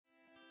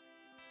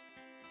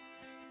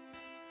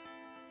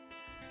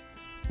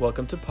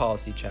Welcome to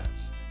Policy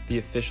Chats, the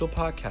official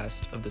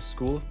podcast of the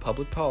School of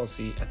Public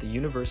Policy at the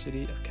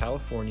University of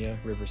California,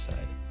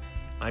 Riverside.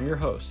 I'm your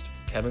host,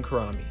 Kevin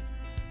Karami.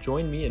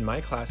 Join me and my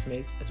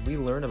classmates as we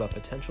learn about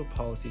potential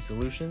policy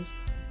solutions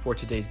for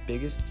today's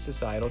biggest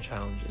societal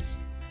challenges.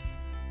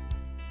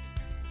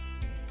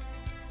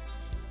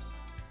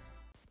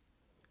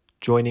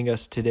 Joining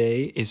us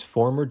today is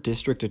former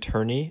District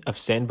Attorney of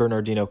San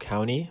Bernardino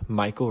County,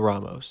 Michael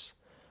Ramos.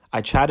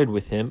 I chatted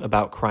with him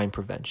about crime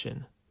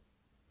prevention.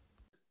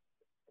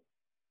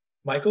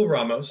 Michael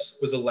Ramos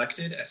was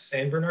elected as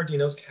San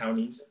Bernardino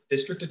County's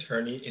District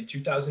Attorney in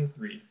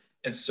 2003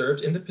 and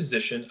served in the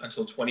position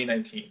until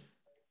 2019.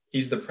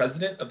 He's the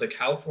president of the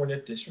California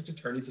District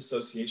Attorneys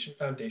Association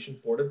Foundation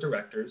Board of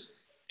Directors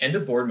and a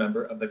board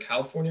member of the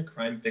California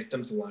Crime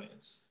Victims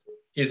Alliance.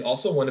 He is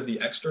also one of the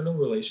external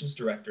relations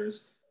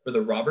directors for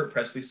the Robert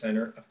Presley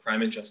Center of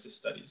Crime and Justice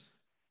Studies.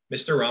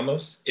 Mr.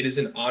 Ramos, it is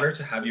an honor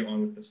to have you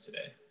on with us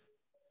today.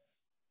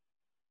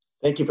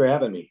 Thank you for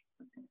having me.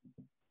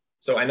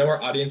 So I know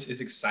our audience is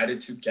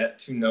excited to get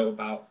to know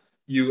about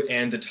you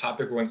and the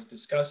topic we're going to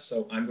discuss.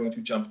 So I'm going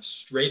to jump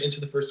straight into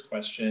the first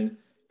question,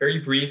 very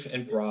brief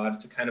and broad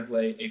to kind of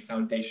lay a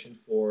foundation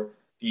for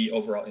the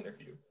overall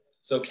interview.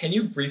 So can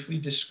you briefly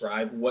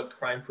describe what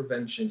crime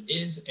prevention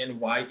is and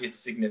why it's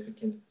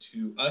significant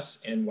to us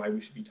and why we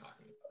should be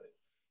talking about it?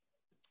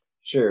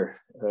 Sure.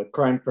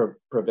 Crime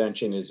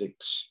prevention is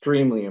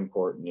extremely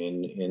important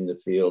in the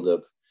field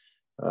of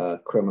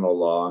criminal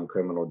law and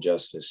criminal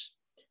justice.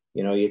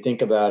 You know, you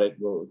think about it,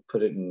 we'll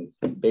put it in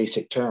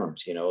basic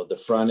terms, you know, the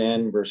front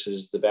end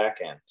versus the back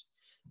end.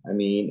 I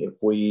mean,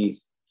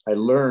 I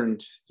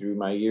learned through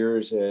my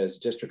years as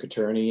district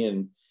attorney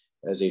and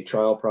as a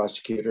trial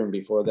prosecutor, and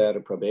before that,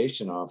 a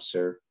probation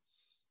officer,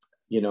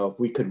 you know, if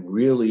we could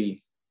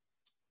really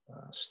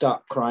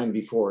stop crime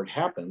before it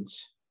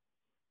happens,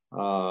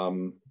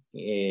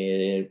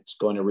 it's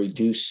going to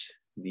reduce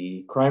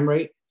the crime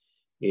rate.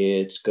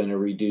 It's going to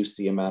reduce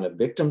the amount of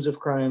victims of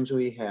crimes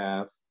we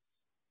have.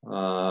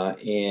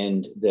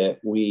 And that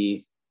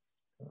we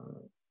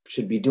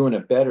should be doing a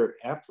better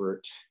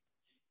effort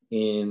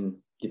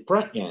in the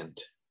front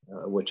end,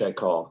 which I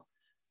call.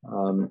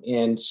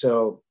 And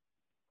so,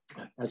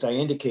 as I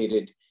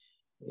indicated,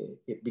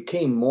 it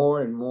became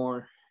more and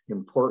more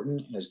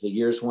important as the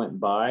years went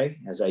by,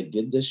 as I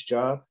did this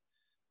job,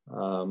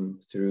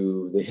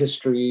 through the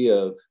history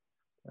of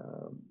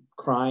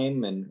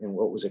crime and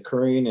what was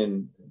occurring,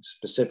 and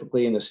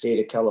specifically in the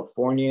state of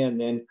California, and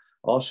then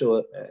also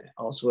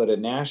at a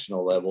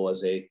national level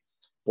as a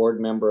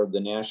board member of the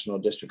National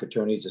District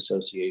Attorneys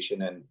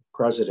Association and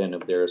president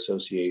of their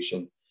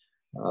association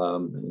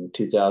in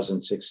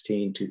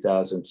 2016,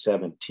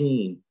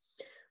 2017,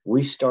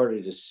 we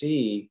started to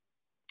see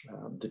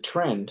the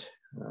trend,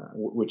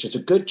 which is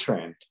a good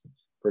trend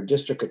for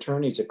district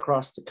attorneys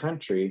across the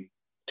country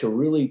to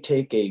really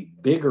take a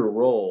bigger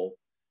role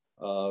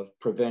of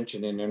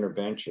prevention and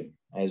intervention.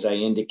 As I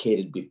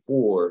indicated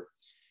before,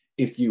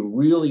 if you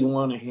really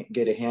want to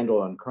get a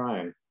handle on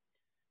crime,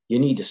 you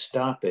need to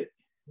stop it,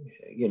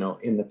 you know,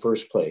 in the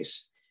first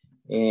place.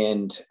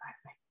 And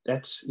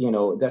that's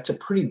a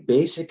pretty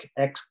basic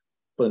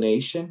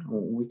explanation.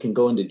 We can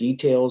go into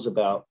details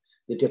about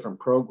the different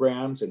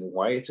programs and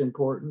why it's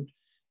important.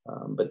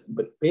 But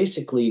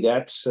basically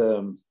that's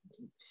the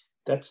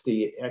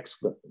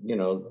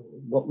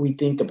what we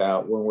think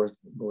about when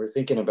we're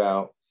thinking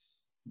about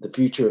the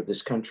future of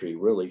this country,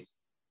 really.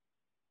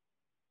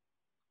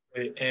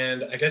 Great.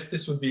 And I guess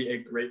this would be a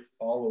great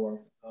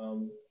follow-up.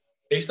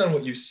 Based on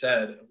what you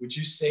said, would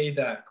you say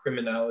that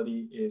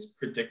criminality is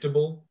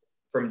predictable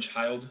from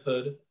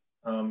childhood?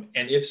 And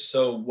if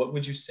so, what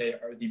would you say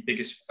are the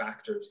biggest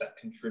factors that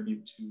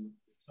contribute to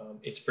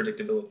its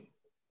predictability?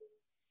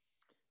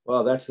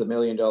 Well, that's the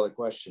million-dollar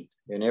question,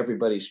 and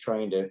everybody's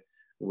trying to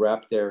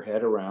wrap their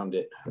head around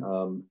it.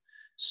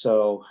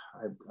 So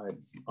I'm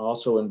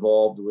also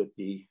involved with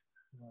the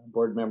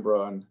board member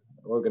on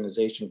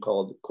organization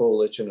called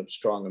Coalition of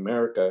Strong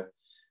America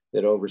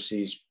that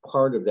oversees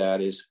part of that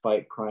is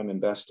Fight Crime,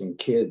 Invest in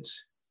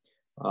Kids.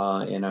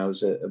 And I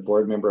was a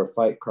board member of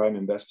Fight Crime,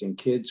 Invest in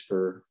Kids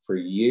for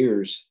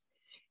years.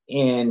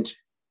 And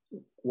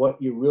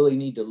what you really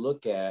need to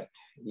look at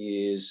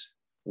is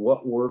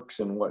what works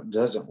and what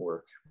doesn't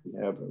work.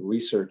 We have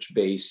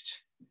research-based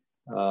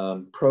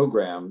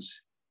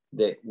programs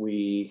that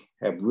we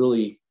have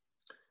really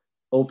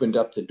opened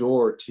up the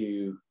door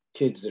to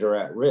kids that are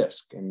at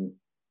risk. And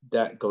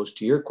that goes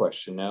to your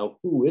question now,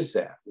 who is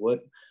that?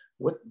 What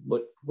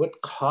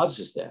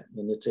causes that?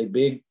 And it's a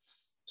big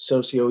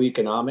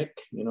socioeconomic,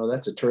 you know,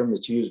 that's a term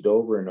that's used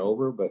over and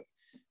over, but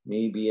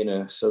me being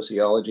a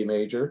sociology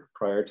major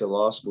prior to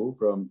law school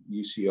from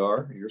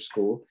UCR, your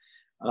school,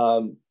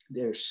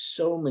 there's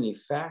so many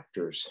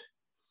factors,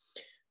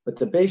 but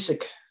the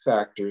basic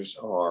factors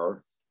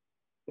are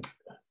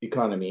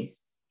economy,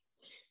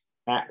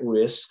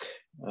 at-risk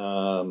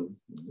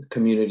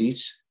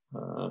communities,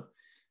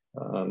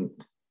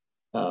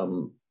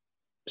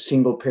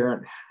 single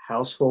parent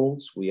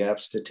households. We have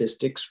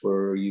statistics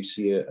where you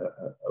see a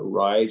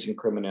rise in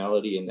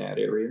criminality in that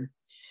area.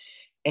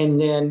 And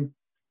then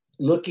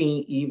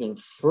looking even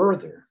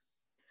further,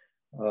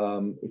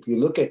 if you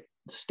look at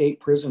state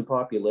prison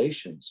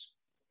populations,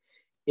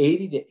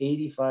 80 to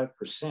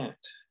 85%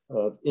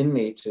 of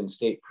inmates in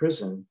state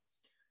prison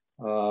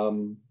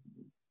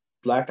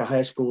lack a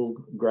high school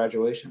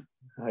graduation,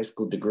 high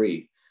school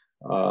degree.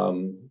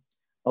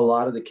 A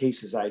lot of the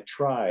cases I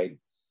tried,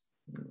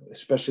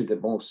 especially the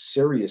most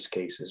serious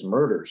cases,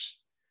 murders,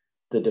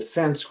 the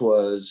defense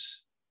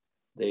was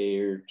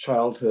their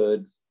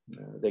childhood.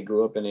 They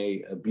grew up in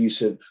an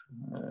abusive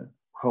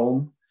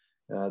home.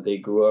 They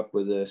grew up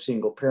with a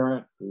single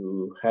parent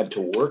who had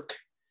to work.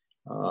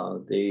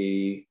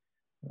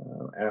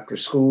 After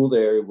school,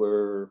 they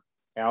were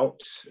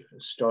out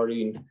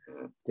starting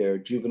their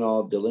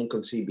juvenile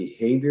delinquency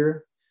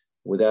behavior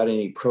without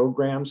any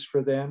programs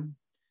for them.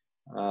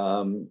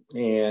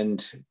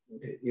 And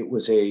it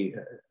was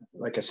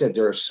like I said,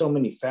 there are so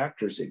many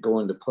factors that go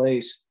into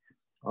place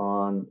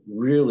on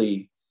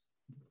really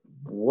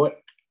what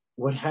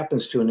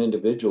happens to an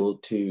individual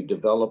to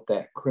develop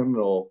that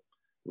criminal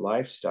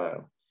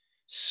lifestyle.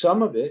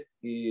 Some of it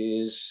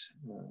is,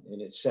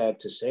 and it's sad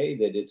to say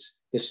that it's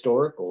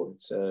historical.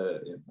 It's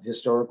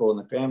historical in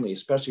the family,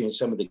 especially in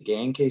some of the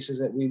gang cases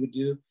that we would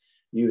do.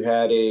 You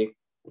had a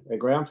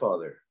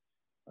grandfather,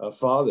 a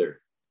father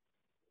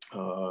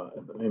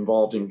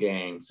involved in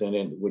gangs, and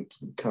it would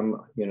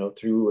come,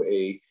 through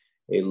a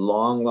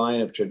long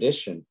line of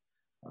tradition.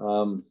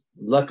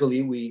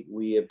 Luckily,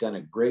 we have done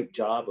a great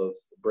job of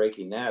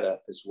breaking that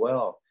up as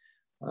well.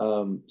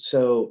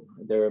 So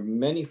there are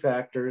many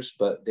factors,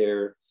 but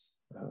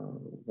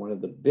one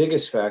of the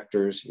biggest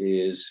factors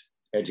is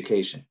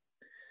education.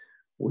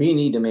 We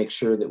need to make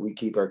sure that we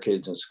keep our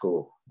kids in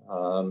school.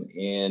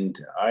 And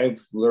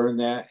I've learned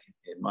that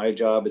in my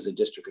job as a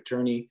district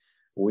attorney.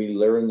 We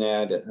learn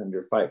that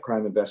under Fight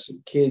Crime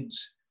Investing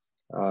Kids.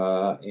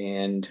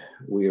 And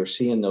we are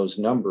seeing those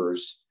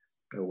numbers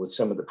with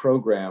some of the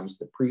programs,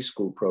 the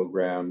preschool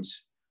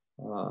programs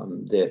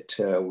that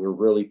we're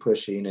really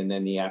pushing, and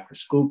then the after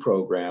school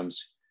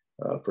programs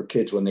for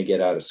kids when they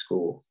get out of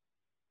school.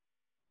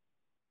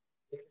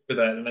 Thank you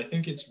for that. And I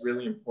think it's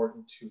really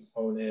important to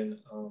hone in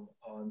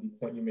on the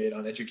point you made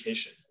on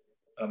education.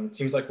 It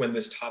seems like when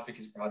this topic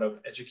is brought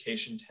up,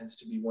 education tends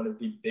to be one of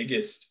the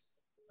biggest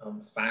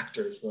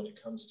factors when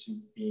it comes to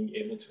being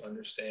able to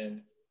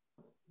understand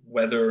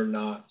whether or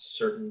not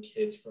certain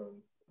kids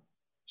from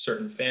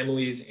certain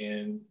families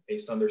and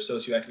based on their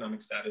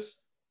socioeconomic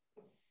status,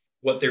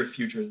 what their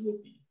futures will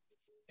be.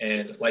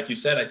 And like you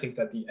said, I think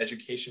that the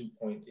education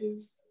point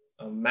is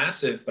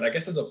massive, but I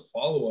guess as a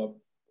follow-up,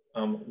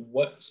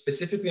 what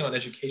specifically on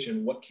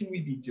education, what can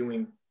we be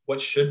doing?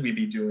 What should we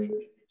be doing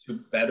to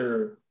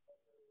better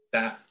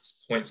that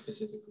point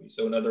specifically?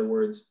 So in other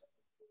words,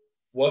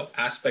 what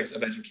aspects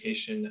of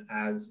education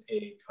as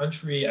a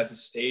country, as a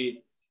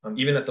state,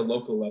 even at the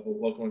local level,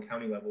 local and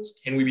county levels,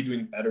 can we be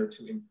doing better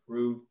to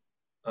improve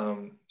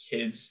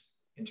kids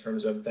in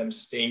terms of them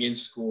staying in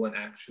school and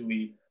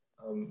actually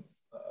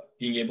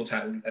being able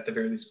to, at the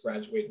very least,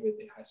 graduate with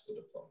a high school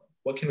diploma?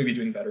 What can we be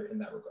doing better in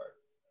that regard?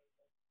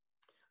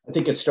 I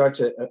think it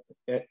starts at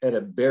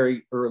a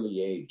very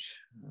early age.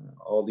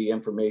 All the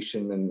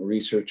information and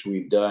research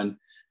we've done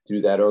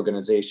through that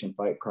organization,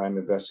 Fight Crime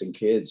Investing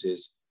Kids,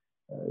 is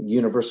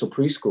universal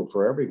preschool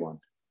for everyone.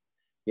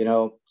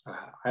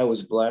 I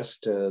was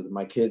blessed.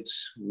 My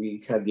kids,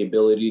 we had the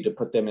ability to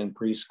put them in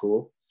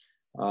preschool.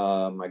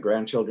 My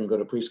grandchildren go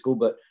to preschool,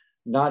 but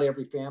not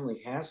every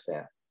family has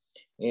that.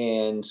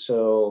 And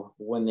so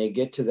when they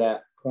get to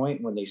that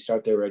point, when they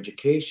start their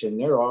education,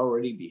 they're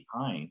already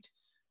behind,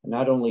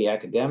 not only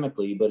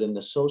academically, but in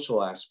the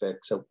social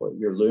aspects of what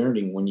you're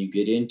learning when you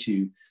get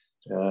into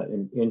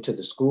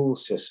the school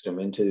system,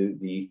 into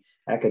the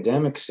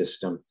academic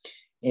system.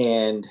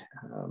 And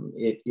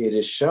it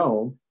is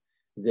shown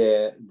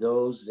that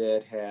those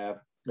that have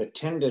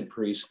attended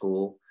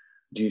preschool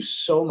do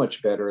so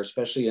much better,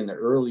 especially in the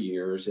early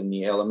years, in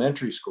the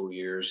elementary school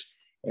years.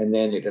 And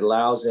then it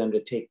allows them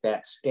to take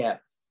that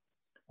step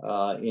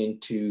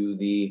into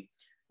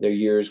their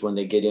years when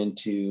they get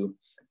into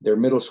their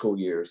middle school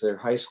years, their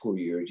high school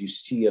years. You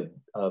see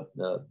a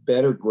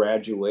better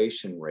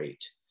graduation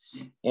rate.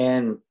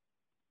 And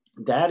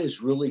that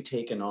is really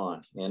taken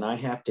on. And I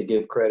have to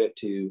give credit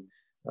to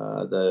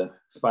the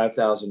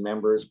 5,000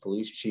 members,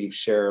 police chiefs,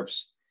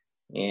 sheriffs,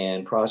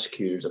 and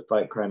prosecutors of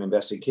Fight Crime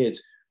Investing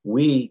Kids.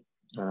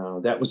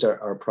 That was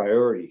our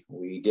priority.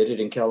 We did it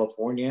in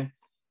California.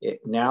 It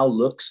now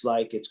looks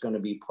like it's going to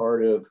be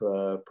part of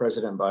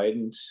President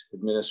Biden's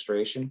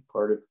administration,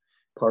 part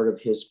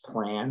of his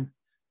plan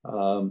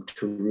to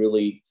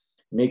really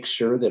make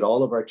sure that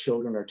all of our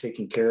children are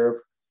taken care of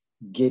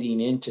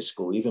getting into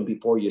school, even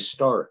before you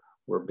start,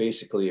 where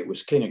basically it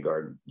was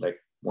kindergarten. Like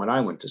when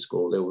I went to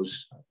school,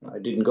 I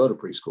didn't go to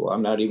preschool.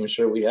 I'm not even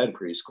sure we had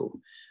preschool.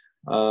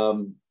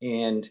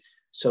 And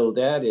so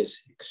that is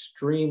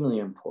extremely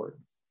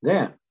important.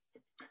 Then,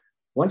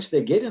 once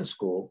they get in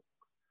school,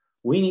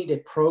 we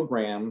needed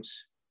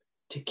programs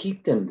to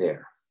keep them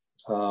there.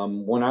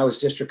 When I was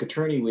district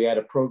attorney, we had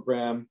a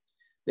program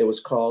that was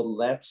called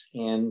Let's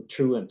End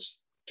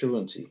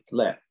truancy,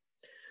 LET.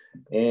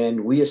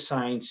 And we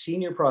assigned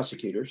senior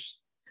prosecutors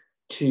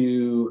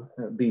to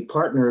be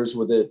partners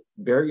with the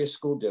various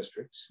school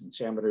districts. In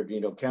San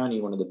Bernardino County,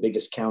 one of the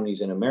biggest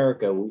counties in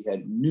America, we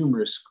had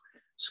numerous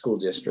school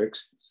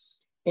districts.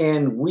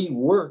 And we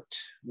worked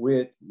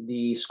with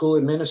the school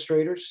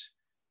administrators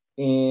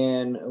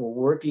and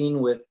working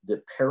with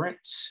the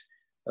parents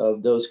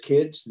of those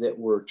kids that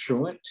were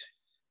truant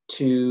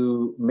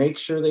to make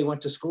sure they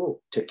went to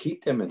school, to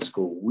keep them in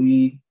school.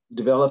 We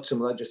developed some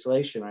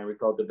legislation. I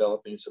recall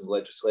developing some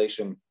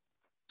legislation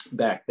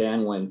back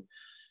then when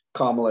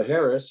Kamala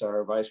Harris,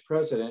 our vice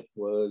president,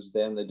 was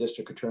then the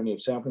district attorney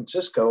of San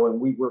Francisco, and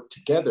we worked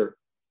together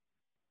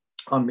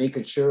on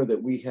making sure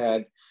that we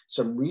had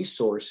some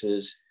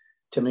resources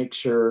to make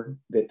sure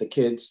that the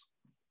kids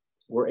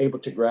were able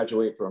to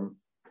graduate from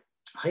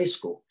high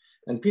school.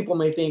 And people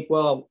may think,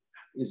 well,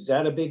 is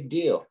that a big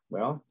deal?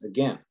 Well,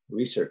 again,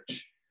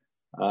 research.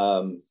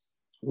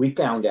 We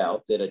found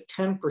out that a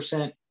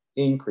 10%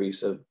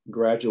 increase of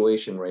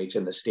graduation rates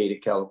in the state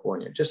of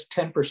California, just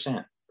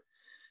 10%,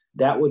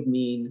 that would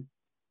mean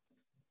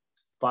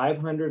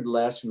 500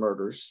 less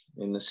murders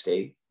in the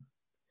state,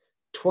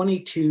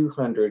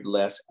 2,200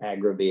 less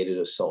aggravated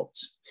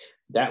assaults.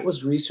 That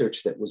was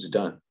research that was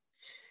done.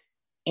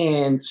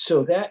 And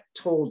so that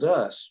told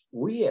us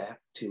we have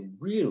to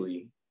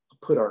really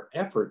put our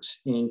efforts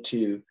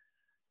into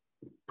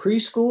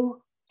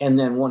preschool. And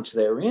then once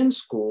they're in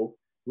school,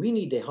 we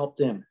need to help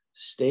them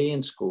stay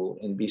in school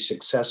and be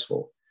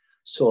successful.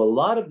 So a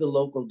lot of the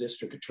local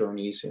district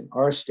attorneys in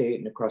our state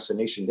and across the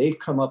nation, they've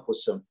come up with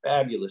some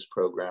fabulous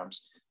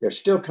programs. They're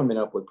still coming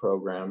up with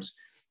programs,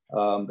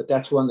 but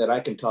that's one that I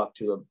can talk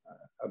to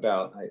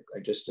about. I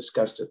just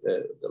discussed it,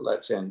 the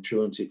Let's End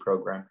Truancy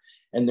program.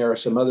 And there are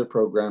some other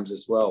programs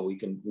as well we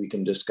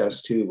can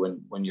discuss too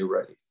when you're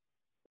ready.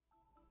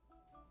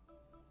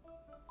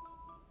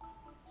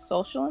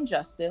 Social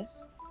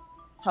injustice,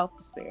 health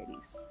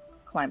disparities,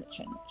 climate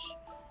change.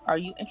 Are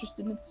you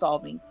interested in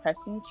solving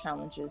pressing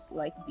challenges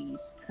like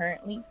these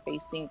currently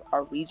facing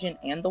our region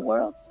and the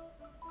world?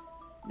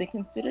 Then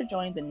consider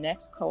joining the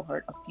next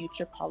cohort of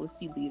future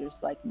policy leaders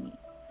like me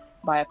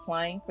by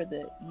applying for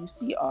the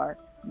UCR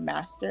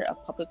Master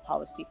of Public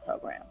Policy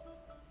program.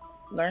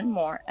 Learn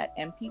more at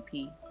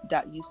mpp.ucr.edu.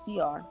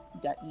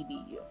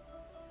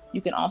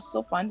 You can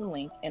also find the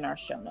link in our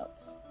show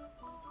notes.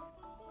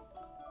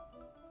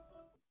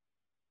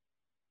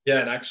 Yeah,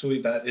 and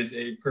actually that is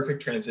a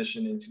perfect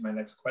transition into my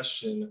next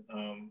question,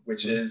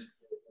 which is,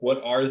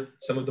 what are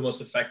some of the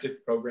most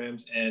effective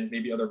programs and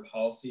maybe other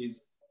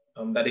policies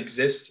that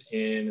exist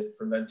in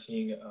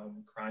preventing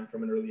crime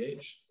from an early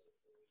age?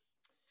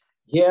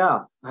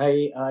 Yeah,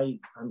 I'm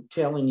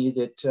telling you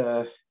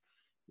that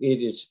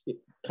it is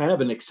kind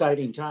of an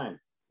exciting time,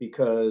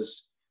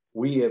 because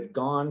we have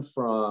gone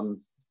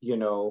from,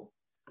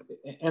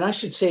 and I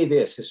should say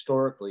this,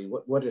 historically,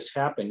 what has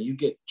happened, you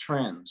get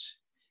trends.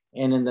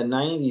 And in the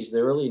 90s,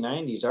 the early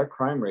 90s, our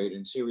crime rate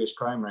and serious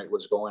crime rate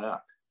was going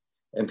up.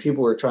 And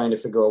people were trying to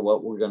figure out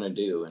what we're going to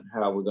do and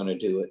how we're going to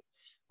do it.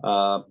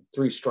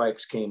 3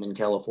 strikes came in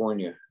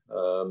California.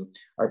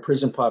 Our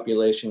prison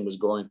population was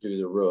going through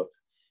the roof.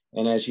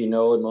 And as you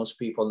know, and most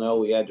people know,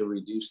 we had to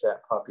reduce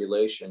that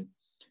population.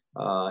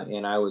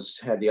 And I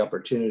had the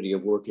opportunity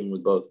of working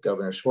with both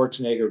Governor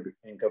Schwarzenegger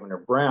and Governor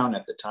Brown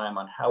at the time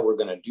on how we're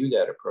going to do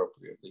that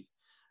appropriately.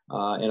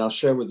 And I'll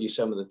share with you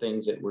some of the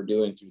things that we're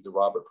doing through the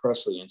Robert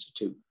Presley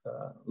Institute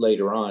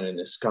later on in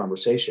this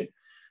conversation.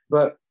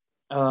 But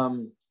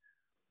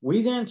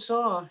we then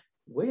saw,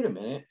 wait a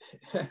minute,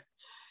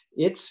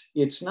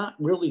 it's not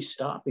really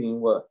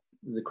stopping what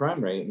the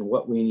crime rate and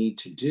what we need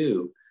to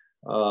do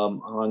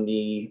on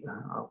the,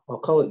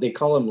 they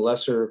call them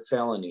lesser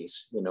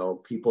felonies,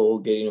 people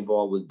getting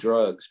involved with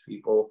drugs,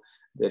 people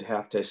that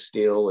have to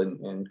steal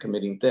and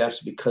committing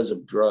thefts because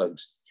of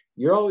drugs.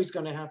 You're always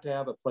going to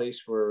have a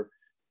place for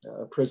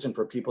prison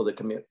for people that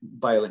commit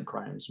violent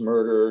crimes,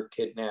 murder,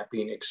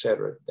 kidnapping,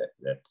 etc.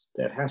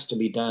 That has to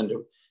be done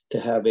to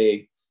have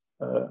a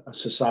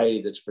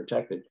society that's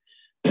protected.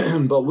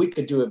 But we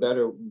could do a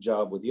better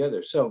job with the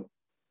others. So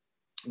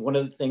one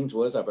of the things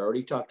was, I've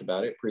already talked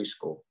about it,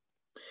 preschool.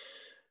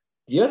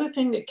 The other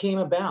thing that came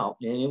about,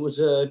 and it was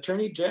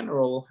Attorney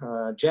General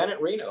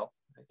Janet Reno,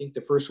 I think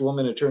the first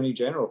woman Attorney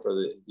General for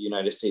the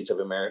United States of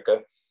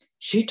America,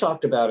 she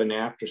talked about an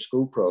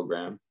after-school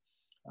program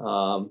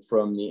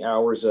from the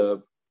hours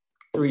of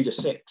 3 to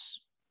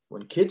 6.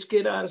 When kids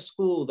get out of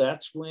school,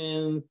 that's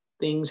when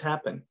things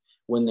happen.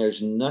 When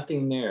there's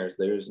nothing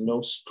there's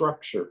no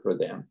structure for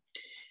them.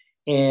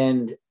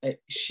 And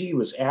she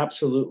was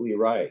absolutely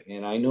right.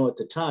 And I know at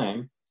the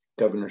time,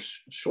 Governor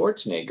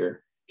Schwarzenegger,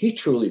 he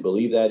truly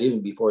believed that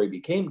even before he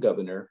became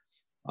governor.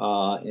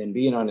 And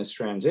being on his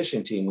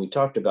transition team, we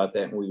talked about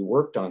that and we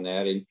worked on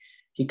that. And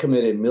he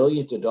committed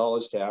millions of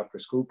dollars to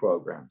after-school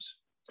programs.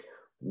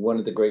 One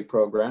of the great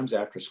programs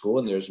after school,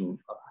 and there's a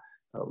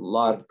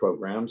lot of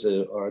programs,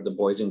 are the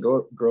Boys and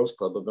Girls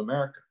Club of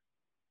America.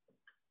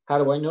 How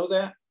do I know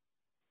that?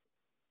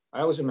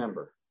 I was a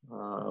member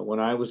when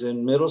I was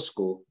in middle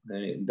school.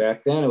 And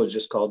back then it was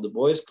just called the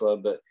Boys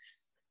Club, but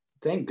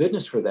thank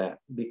goodness for that,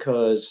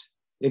 because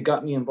it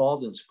got me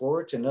involved in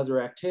sports and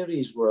other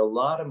activities where a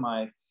lot of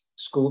my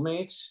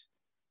schoolmates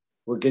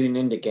were getting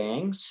into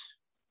gangs.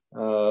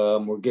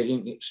 We're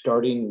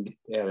starting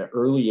at an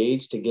early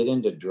age to get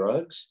into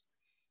drugs.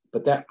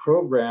 But that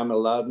program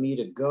allowed me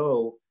to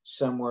go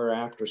somewhere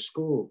after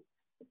school.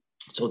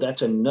 So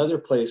that's another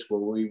place where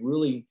we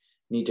really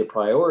need to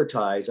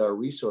prioritize our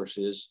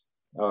resources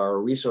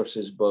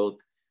both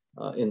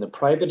in the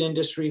private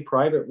industry,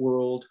 private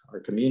world, our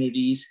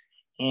communities,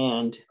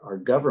 and our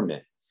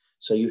government.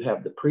 So you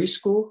have the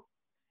preschool,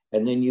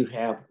 and then you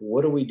have,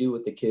 what do we do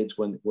with the kids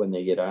when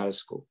they get out of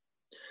school?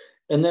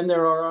 And then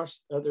there are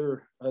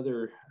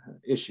other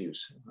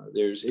issues.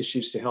 There's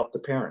issues to help the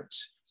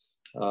parents.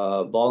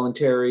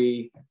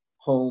 Voluntary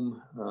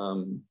home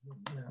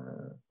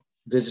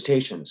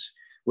visitations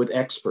with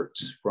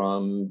experts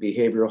from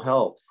behavioral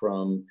health,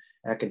 from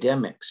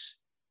academics.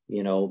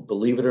 You know,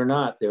 believe it or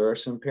not, there are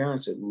some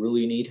parents that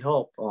really need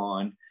help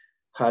on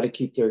how to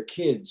keep their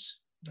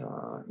kids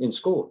in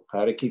school,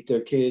 how to keep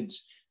their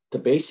kids the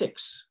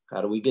basics.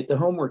 How do we get the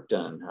homework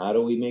done? How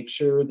do we make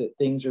sure that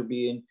things are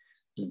being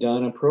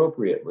done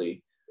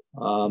appropriately?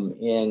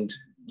 And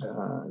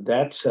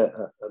that's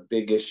a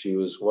big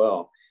issue as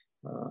well.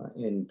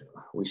 And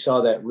we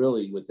saw that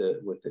really with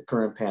the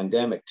current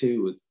pandemic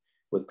too,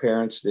 with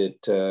parents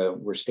that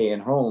were staying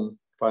home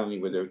finally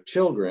with their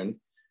children.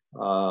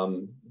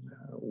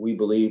 We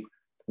believe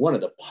one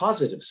of the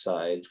positive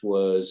sides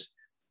was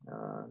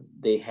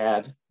they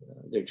had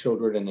their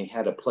children, and they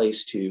had a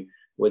place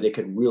where they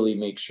could really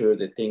make sure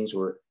that things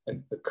were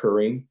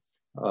occurring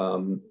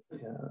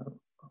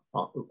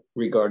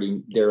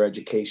regarding their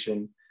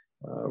education,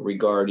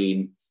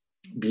 regarding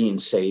being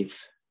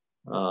safe.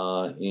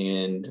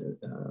 And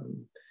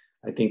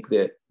I think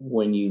that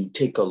when you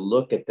take a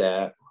look at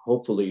that,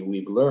 hopefully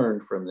we've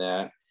learned from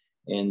that,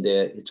 and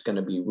that it's going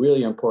to be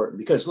really important,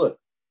 because look,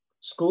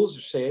 schools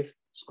are safe.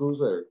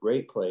 Schools are a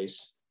great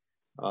place.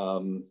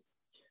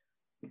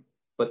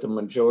 But the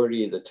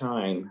majority of the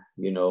time,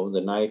 you know,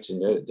 the nights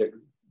and the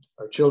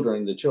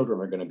children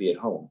are going to be at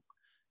home.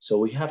 So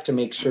we have to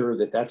make sure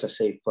that that's a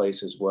safe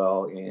place as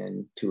well,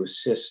 and to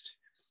assist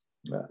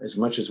as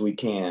much as we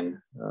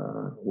can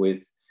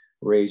with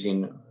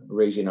raising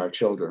our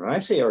children. And I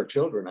say our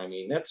children, I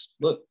mean, that's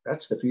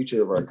the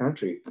future of our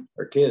country,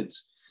 our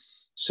kids.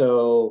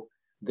 So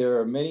there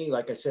are many,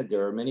 like I said,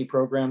 there are many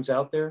programs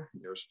out there.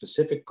 There are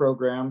specific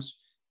programs,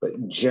 but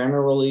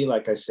generally,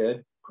 like I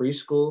said,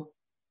 preschool,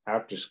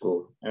 after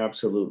school,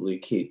 absolutely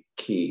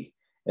key.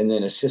 And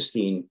then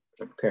assisting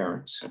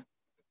parents.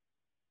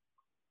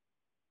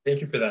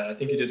 Thank you for that. I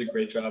think you did a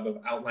great job of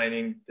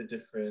outlining the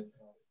different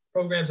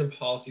programs and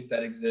policies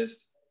that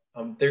exist.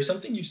 There's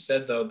something you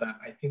said, though, that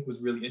I think was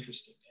really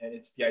interesting, and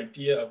it's the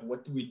idea of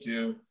what do we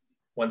do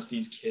once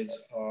these kids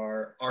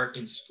aren't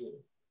in school,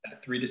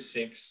 that 3 to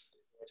 6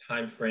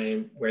 time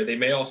frame where they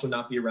may also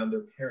not be around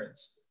their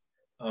parents.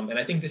 And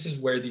I think this is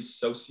where the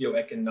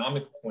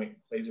socioeconomic point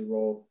plays a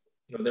role.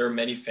 You know, there are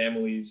many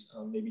families,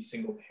 maybe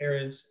single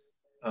parents,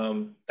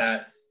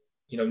 that,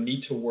 you know,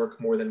 need to work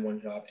more than one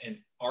job and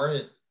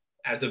aren't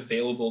as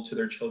available to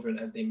their children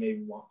as they may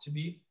want to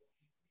be.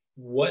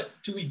 What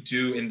do we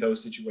do in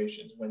those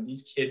situations when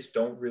these kids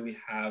don't really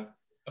have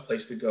a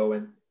place to go?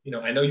 And, you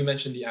know, I know you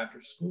mentioned the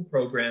after school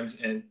programs,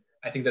 and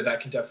I think that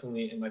can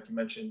definitely, and like you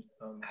mentioned,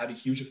 had a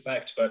huge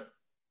effect, but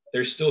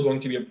there's still going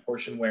to be a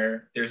portion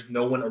where there's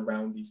no one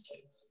around these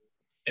kids.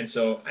 And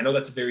so I know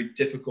that's a very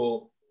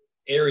difficult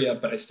area,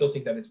 but I still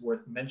think that it's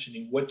worth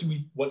mentioning. What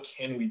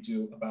can we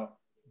do about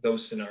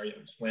those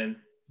scenarios when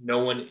no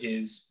one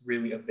is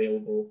really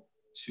available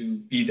to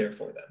be there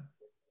for them?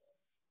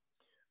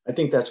 I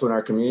think that's when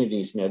our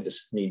communities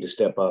need to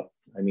step up.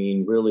 I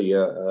mean, really,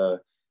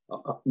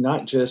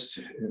 not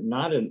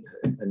a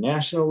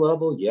national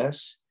level.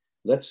 Yes,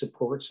 let's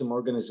support some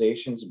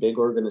organizations, big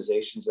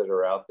organizations that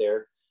are out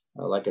there.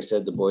 Like I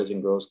said, the Boys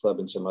and Girls Club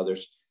and some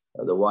others,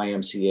 the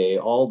YMCA,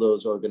 all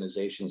those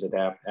organizations that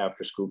have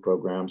after school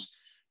programs.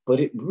 But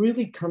it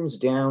really comes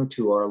down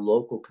to our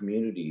local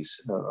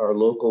communities, our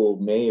local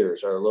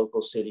mayors, our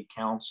local city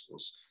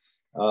councils.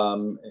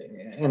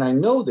 And I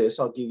know this,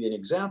 I'll give you an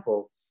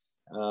example.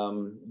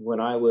 When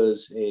I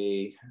was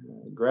a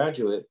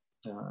graduate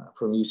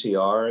from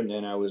UCR, and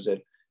then I was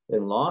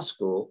in law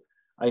school,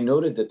 I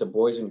noted that the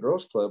Boys and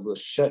Girls Club was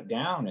shut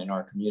down in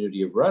our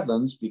community of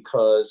Redlands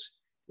because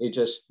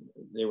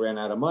they ran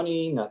out of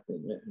money.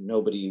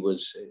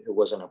 It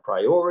wasn't a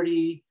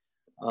priority.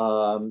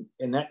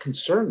 And that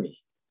concerned me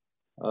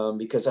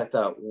because I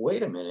thought,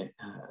 wait a minute,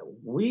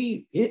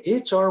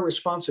 it's our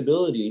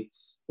responsibility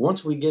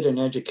once we get an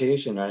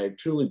education, I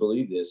truly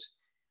believe this,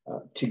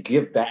 to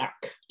give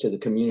back to the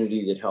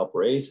community that helped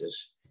raise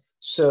us.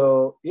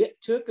 So it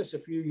took us a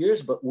few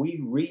years, but we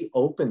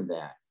reopened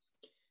that.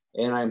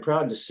 And I'm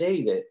proud to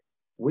say that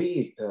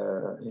we,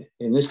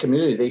 in this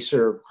community, they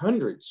serve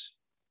hundreds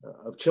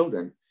of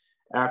children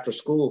after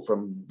school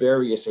from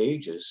various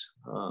ages.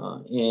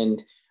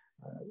 And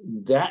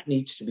that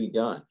needs to be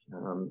done.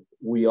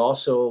 We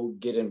also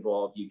get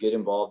involved,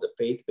 the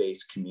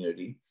faith-based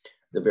community,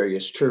 the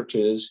various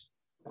churches,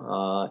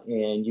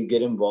 and you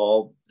get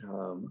involved,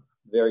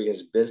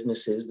 various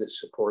businesses that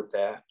support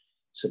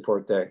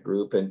that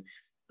group. And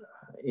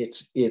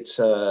it's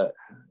a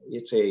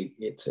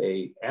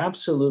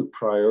absolute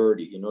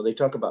priority. You know, they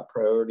talk about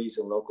priorities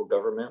in local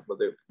government, but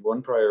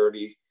one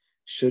priority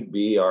should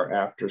be our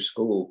after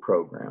school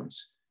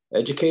programs.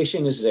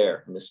 Education is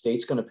there, and the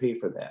state's going to pay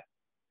for that.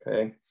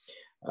 Okay.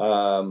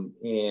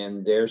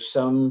 And there's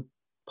some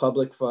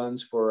public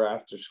funds for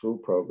after school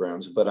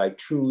programs, but I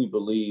truly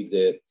believe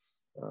that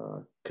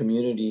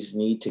communities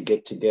need to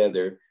get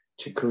together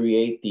to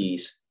create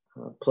these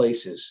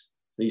places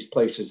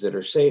that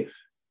are safe,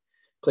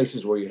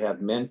 places where you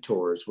have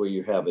mentors, where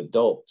you have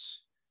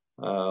adults,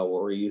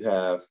 where you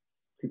have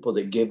people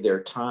that give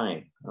their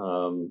time,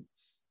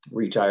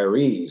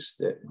 retirees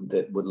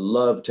that would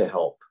love to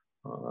help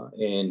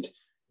and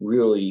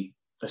really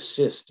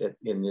assist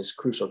in this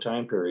crucial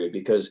time period,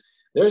 because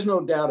there's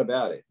no doubt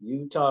about it.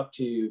 You talk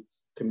to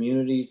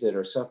communities that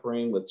are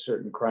suffering with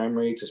certain crime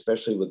rates,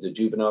 especially with the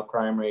juvenile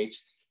crime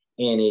rates,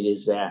 and it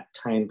is that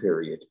time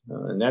period.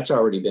 And that's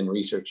already been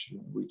researched.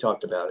 We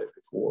talked about it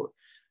before.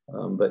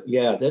 But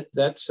yeah,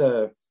 that's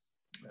I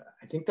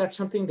think that's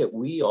something that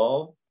we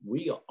all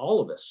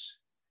of us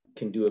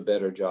can do a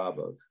better job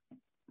of.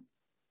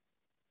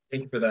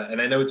 Thank you for that.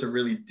 And I know it's a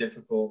really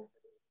difficult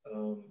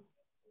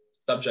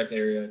subject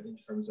area in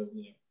terms of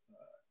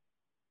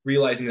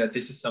realizing that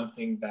this is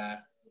something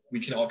that we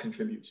can all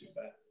contribute to,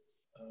 that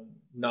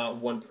not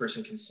one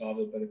person can solve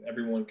it, but if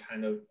everyone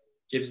kind of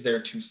gives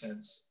their 2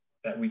 cents,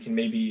 that we can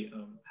maybe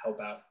help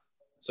out.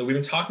 So we've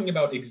been talking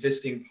about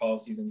existing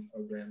policies and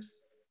programs.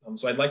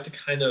 So I'd like to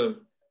kind of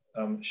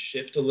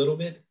shift a little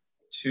bit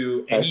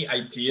to any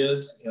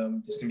ideas.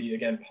 This can be,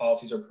 again,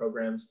 policies or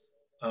programs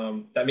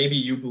that maybe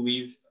you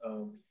believe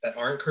that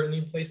aren't currently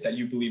in place, that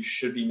you believe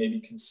should be maybe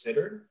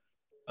considered.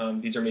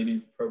 These are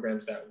maybe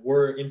programs that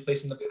were in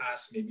place in the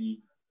past,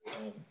 maybe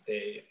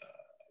they,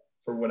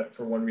 for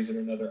one reason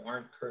or another,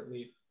 aren't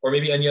currently, or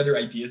maybe any other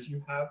ideas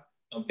you have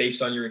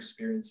based on your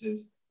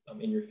experiences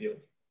in your field.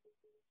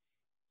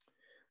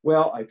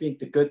 Well, I think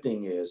the good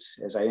thing is,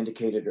 as I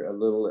indicated a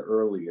little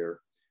earlier,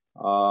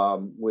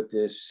 with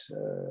this,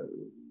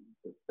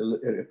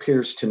 it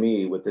appears to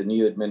me with the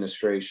new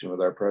administration,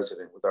 with our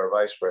president, with our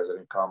vice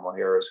president, Kamala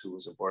Harris, who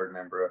was a board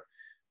member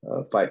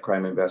of Fight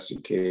Crime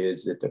Invested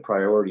Kids, that the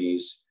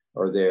priorities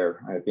are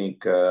there. I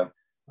think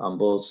on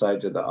both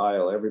sides of the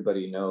aisle,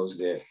 everybody knows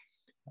that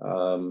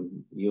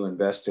you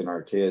invest in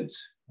our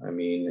kids. I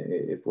mean,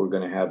 if we're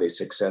going to have a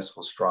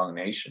successful, strong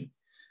nation.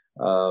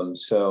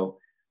 So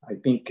I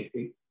think,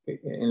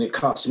 and it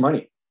costs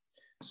money.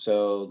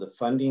 So the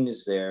funding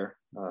is there.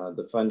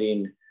 The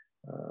funding,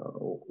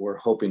 we're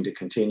hoping to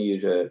continue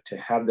to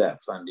have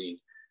that funding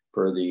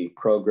for the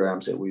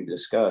programs that we've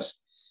discussed.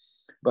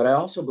 But I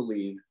also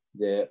believe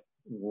that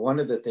one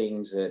of the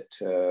things that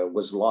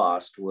was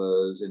lost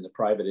was in the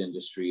private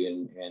industry,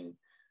 and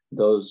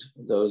those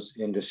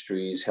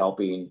industries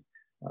helping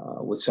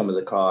with some of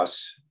the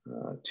costs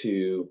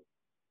to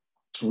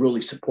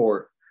really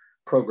support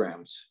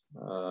programs.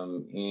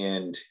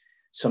 And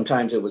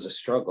sometimes it was a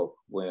struggle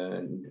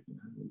when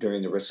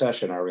during the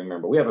recession. I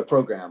remember we have a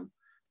program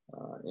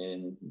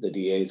in the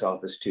DA's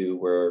office too,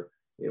 where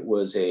it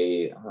was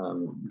a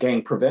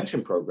gang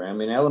prevention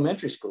program in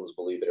elementary schools,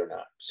 believe it or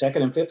not,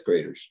 2nd and 5th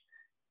graders.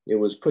 It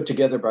was put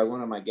together by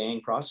one of my gang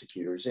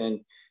prosecutors,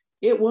 and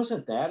it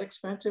wasn't that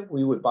expensive.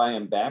 We would buy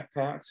them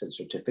backpacks and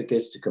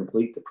certificates to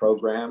complete the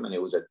program, and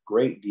it was a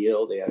great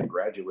deal. They had a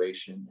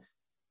graduation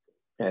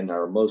and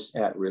our most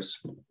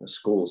at-risk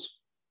schools.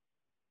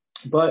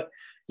 But,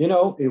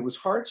 it was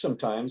hard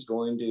sometimes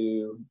going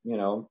to,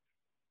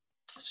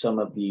 some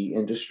of the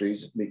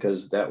industries,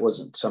 because that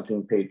wasn't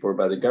something paid for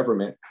by the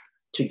government,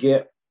 to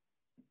get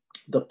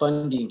the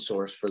funding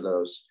source for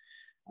those.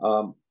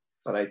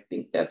 But I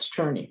think that's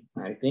turning.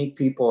 I think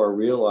people are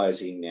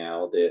realizing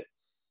now that,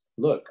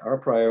 look, our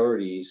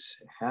priorities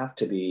have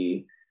to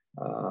be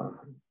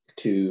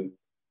to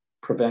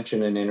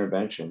prevention and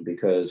intervention,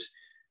 because,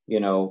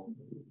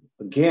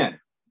 again,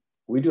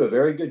 we do a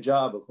very good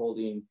job of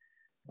holding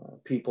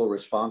people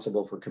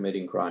responsible for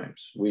committing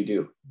crimes. We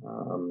do.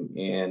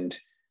 And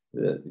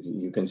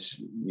you can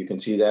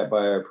see that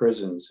by our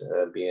prisons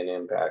being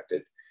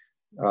impacted.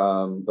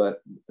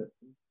 But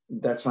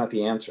that's not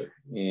the answer.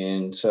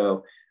 And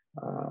so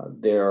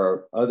there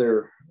are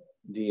other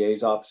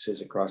DA's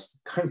offices across the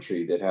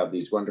country that have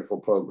these wonderful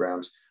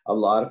programs, a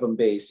lot of them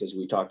based, as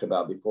we talked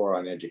about before,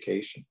 on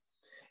education.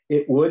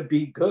 It would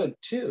be good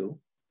too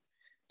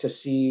to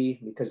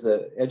see, because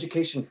the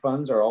education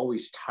funds are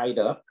always tied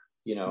up,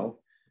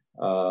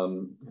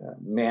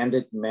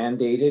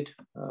 mandated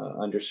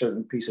under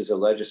certain pieces of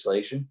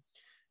legislation,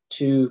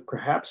 to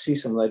perhaps see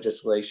some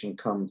legislation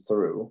come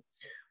through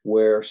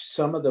where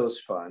some of those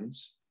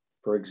funds,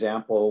 for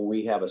example,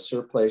 we have a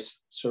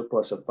surplus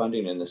of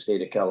funding in the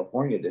state of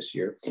California this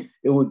year.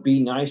 It would be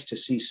nice to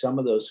see some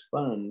of those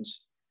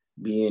funds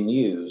being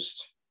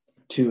used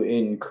to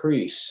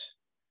increase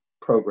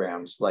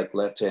programs like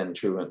Let's End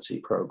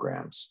Truancy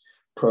programs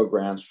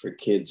for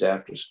kids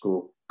after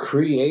school,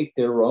 create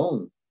their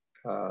own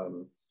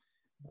um,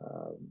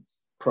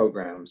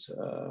 programs,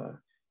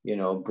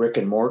 brick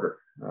and mortar,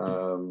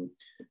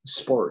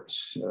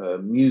 sports,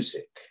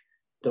 music,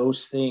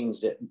 those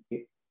things that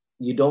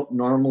you don't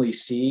normally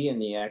see in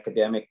the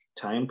academic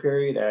time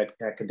period,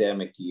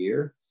 academic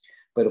year.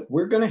 But if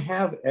we're going to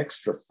have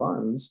extra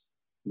funds,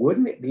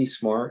 wouldn't it be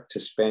smart to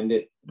spend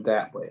it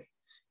that way?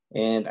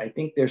 And I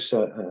think there's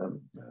a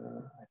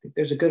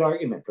good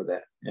argument for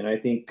that. And I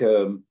think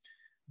that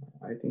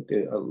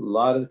a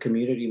lot of the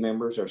community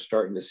members are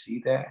starting to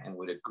see that and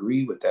would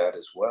agree with that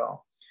as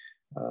well.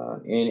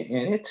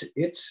 And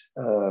it's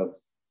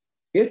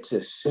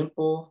as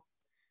simple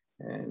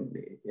and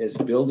as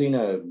building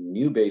a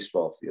new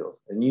baseball field,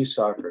 a new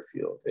soccer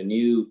field, a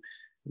new,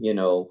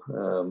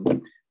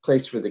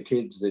 place for the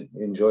kids that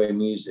enjoy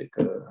music,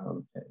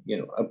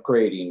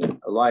 upgrading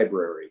a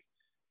library,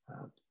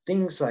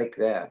 things like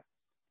that.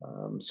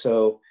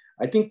 So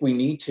I think we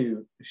need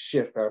to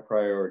shift our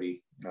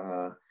priority.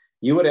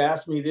 You would have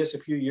asked me this a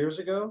few years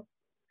ago,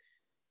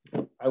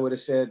 I would have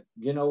said,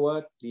 you know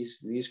what,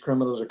 these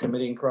criminals are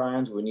committing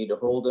crimes. We need to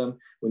hold them.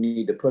 We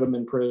need to put them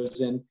in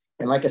prison.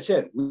 And like I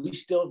said, we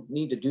still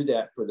need to do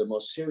that for the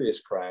most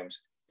serious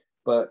crimes.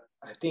 But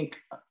I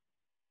think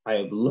I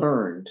have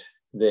learned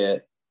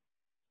that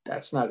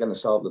that's not going to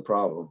solve the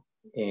problem.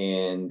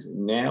 And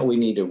now we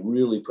need to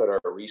really put our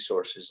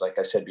resources, like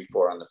I said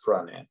before, on the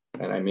front end.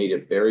 And I made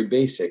it very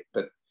basic,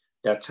 but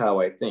that's how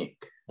I think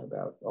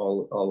about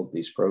all of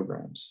these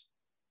programs.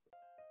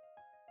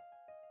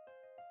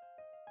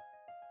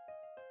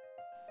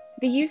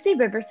 The UC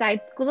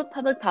Riverside School of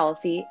Public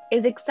Policy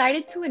is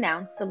excited to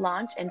announce the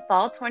launch in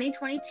fall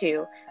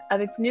 2022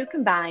 of its new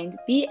combined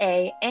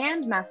BA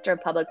and Master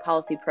of Public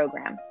Policy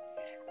program.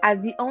 As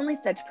the only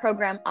such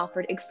program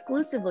offered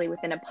exclusively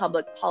within a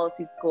public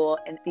policy school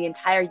in the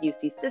entire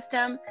UC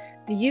system,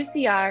 the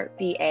UCR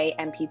BA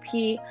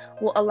MPP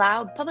will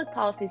allow public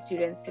policy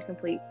students to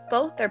complete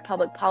both their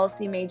public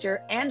policy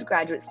major and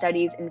graduate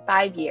studies in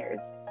 5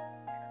 years.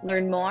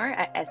 Learn more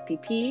at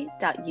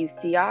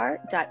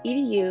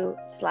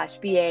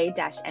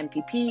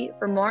spp.ucr.edu/BA-MPP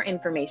for more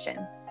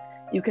information.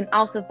 You can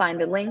also find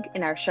the link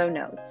in our show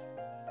notes.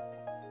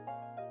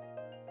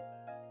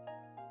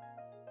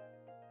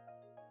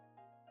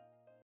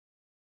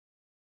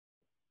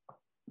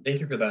 Thank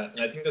you for that. And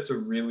I think that's a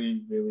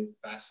really, really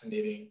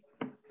fascinating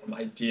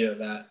idea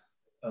that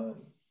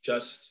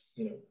just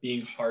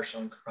being harsh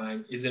on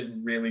crime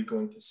isn't really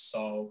going to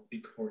solve the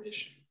core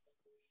issue.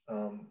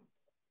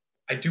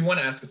 I do want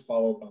to ask a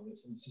follow-up on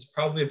this, and this is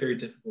probably a very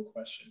difficult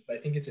question, but I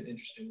think it's an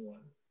interesting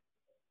one.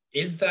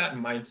 Is that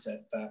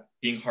mindset that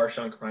being harsh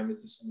on crime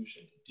is the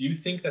solution? Do you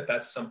think that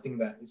that's something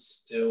that is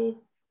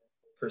still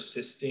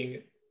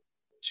persisting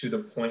to the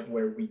point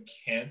where we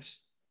can't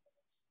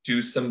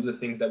do some of the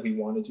things that we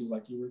want to do,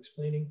 like you were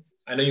explaining?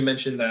 I know you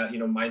mentioned that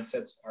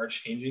mindsets are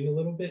changing a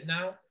little bit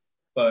now,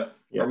 but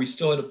Are we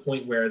still at a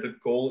point where the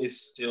goal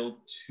is still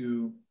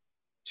too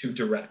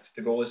direct?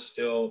 The goal is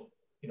still,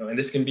 and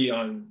this can be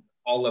on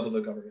all levels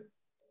of government.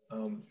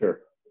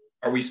 Sure.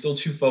 Are we still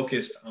too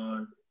focused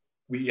on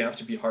we have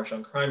to be harsh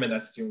on crime and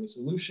that's the only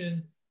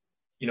solution?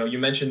 You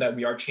mentioned that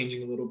we are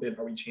changing a little bit.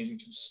 Are we changing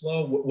too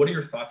slow? What are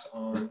your thoughts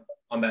on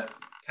that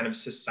kind of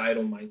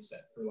societal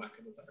mindset, for lack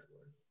of a better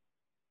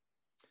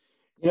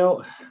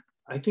word?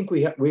 I think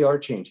we are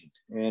changing,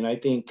 and I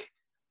think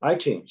I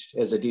changed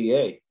as a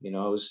DA.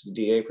 I was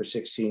DA for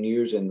 16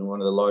 years in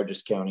one of the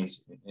largest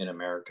counties in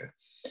America.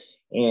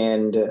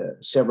 And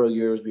several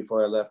years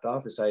before I left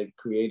office, I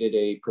created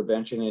a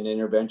prevention and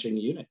intervention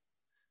unit.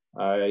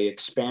 I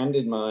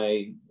expanded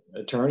my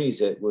attorneys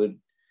that would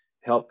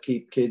help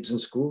keep kids in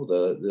school,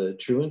 the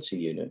truancy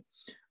unit.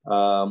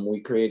 We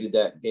created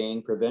that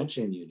gang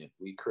prevention unit.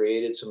 We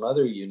created some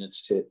other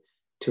units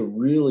to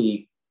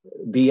really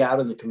be out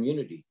in the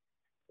community.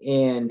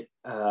 And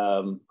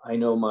I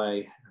know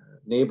my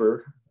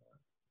neighbor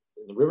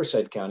in the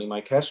Riverside County,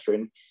 Mike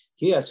Hestrin,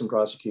 he has some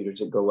prosecutors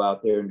that go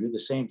out there and do the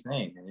same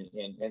thing.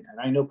 And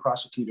I know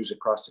prosecutors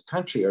across the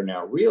country are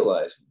now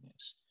realizing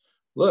this.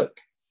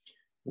 Look,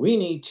 we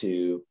need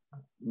to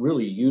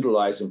really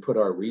utilize and put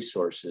our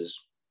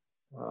resources,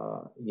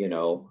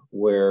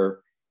 where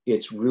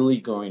it's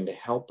really going to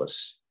help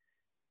us.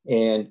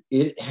 And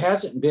it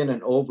hasn't been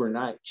an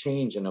overnight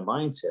change in a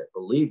mindset,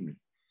 believe me.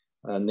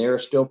 And there are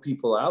still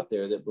people out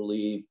there that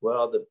believe,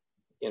 well, the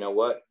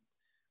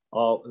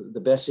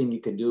best thing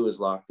you can do is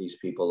lock these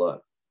people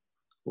up.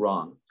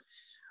 Wrong.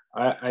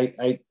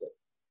 I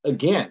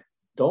again,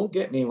 don't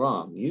get me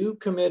wrong. You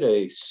commit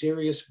a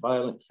serious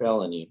violent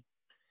felony,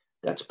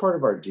 that's part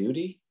of our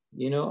duty,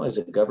 as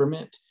a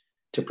government,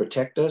 to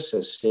protect us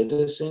as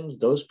citizens.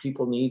 Those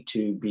people need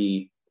to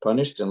be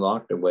punished and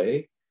locked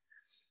away.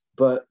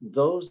 But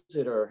those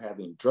that are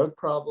having drug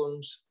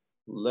problems,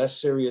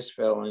 less serious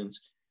felonies,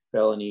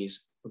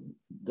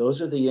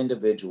 those are the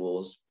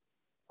individuals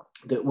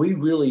that we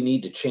really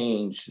need to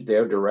change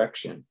their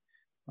direction.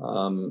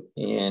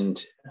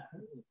 And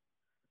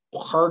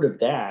part of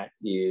that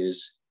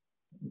is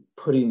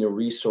putting the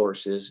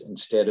resources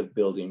instead of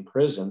building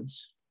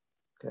prisons.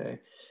 Okay.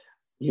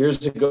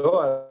 Years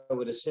ago, I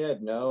would have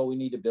said, no, we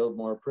need to build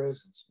more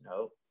prisons.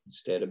 No,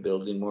 instead of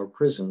building more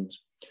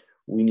prisons,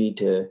 we need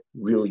to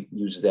really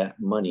use that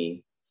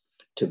money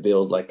to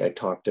build, like I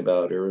talked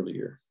about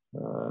earlier,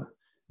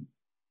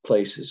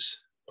 places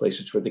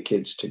for the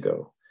kids to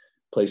go,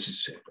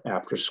 places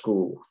after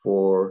school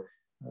for,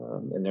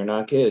 and they're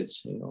not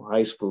kids,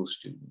 high school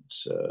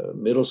students,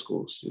 middle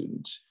school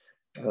students.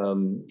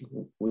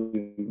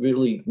 We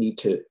really need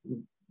to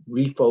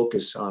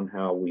refocus on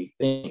how we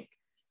think.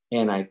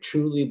 And I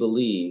truly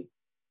believe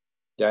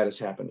that is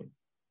happening.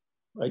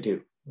 I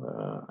do.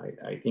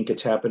 I think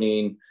it's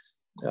happening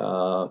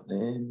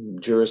in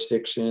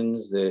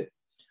jurisdictions that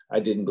I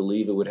didn't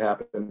believe it would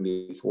happen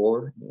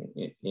before,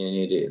 and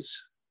it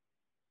is.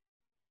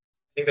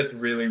 I think that's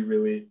really,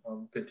 really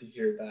good to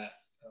hear that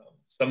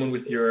someone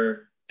with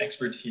your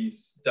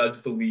expertise does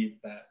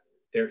believe that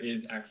there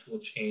is actual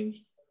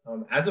change.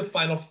 As a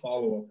final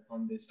follow-up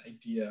on this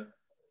idea,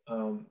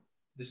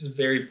 this is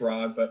very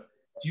broad, but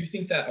do you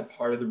think that a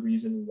part of the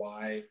reason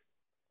why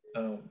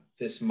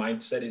this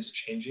mindset is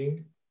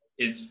changing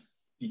is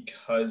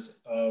because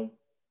of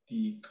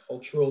the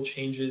cultural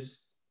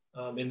changes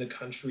in the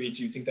country?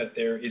 Do you think that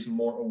there is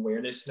more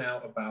awareness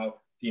now about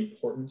the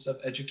importance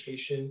of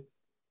education?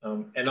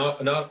 And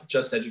not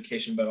just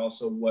education, but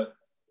also what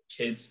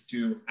kids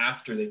do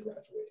after they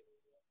graduate.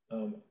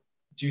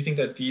 Do you think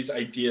that these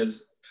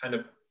ideas kind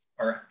of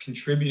are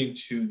contributing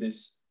to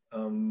this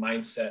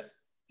mindset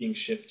being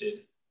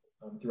shifted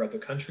throughout the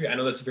country? I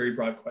know that's a very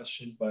broad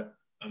question, but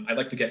I'd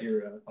like to get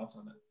your thoughts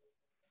on that.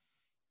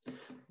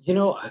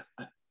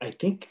 I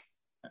think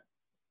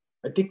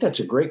that's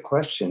a great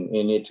question,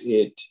 and it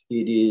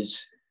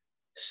is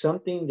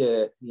something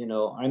that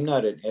I'm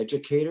not an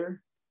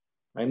educator.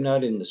 I'm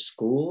not in the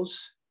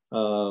schools,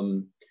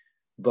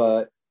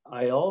 but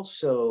I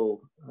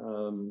also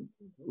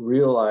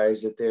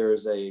realize that there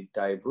is a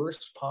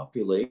diverse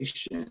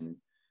population,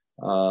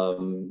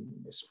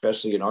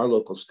 especially in our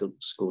local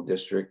school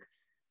district,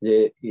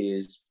 that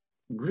is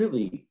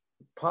really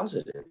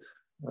positive.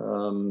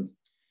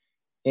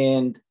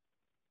 And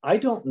I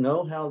don't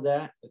know how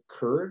that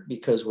occurred,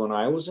 because when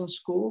I was in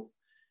school,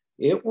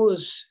 it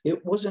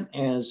wasn't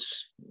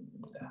as,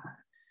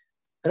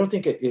 I don't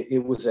think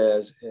it was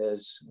as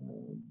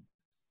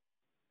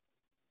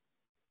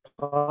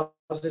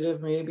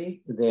positive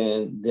maybe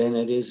than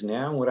it is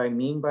now. What I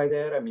mean by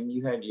that, I mean,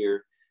 you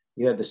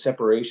had the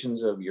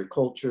separations of your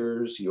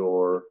cultures,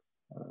 your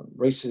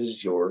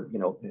races,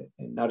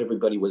 and not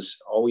everybody was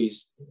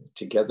always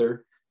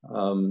together.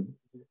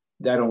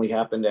 That only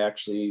happened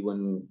actually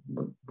when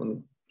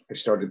I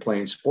started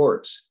playing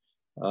sports.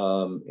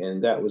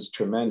 And that was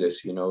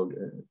tremendous,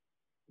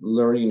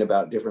 learning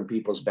about different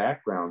people's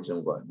backgrounds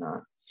and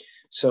whatnot.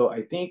 So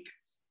I think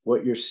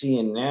what you're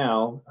seeing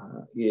now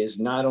is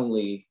not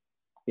only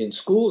in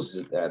schools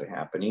is that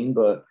happening,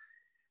 but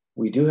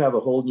we do have a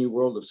whole new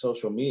world of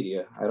social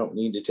media. I don't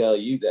need to tell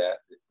you that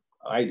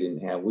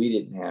we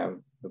didn't have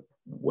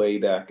way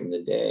back in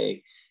the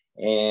day.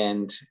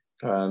 And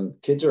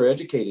kids are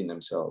educating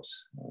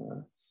themselves.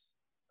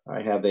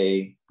 I have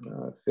a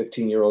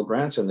 15-year-old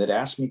grandson that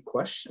asked me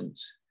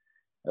questions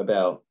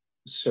about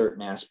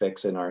certain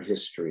aspects in our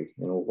history.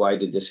 Why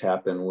did this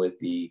happen with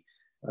the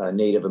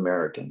Native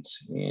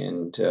Americans,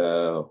 and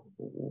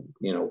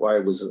why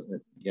was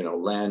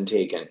land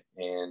taken?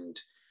 And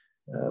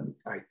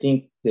I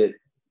think that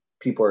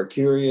people are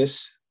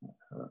curious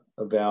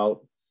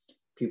about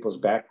people's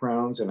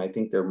backgrounds, and I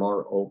think they're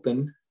more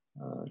open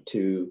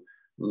to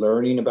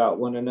learning about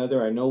one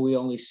another. I know we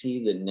only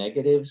see the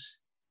negatives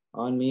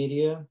on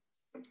media,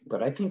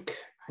 but I think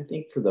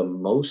for the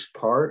most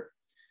part,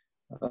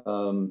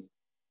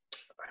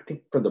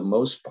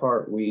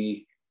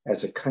 we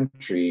as a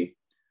country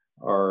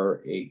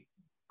are a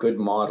good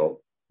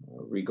model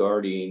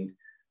regarding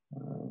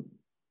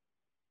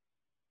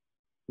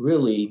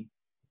really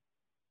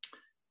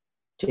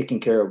taking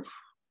care of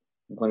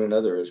one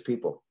another as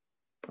people.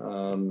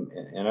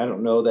 And I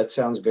don't know, that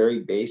sounds very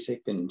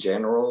basic and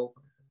general,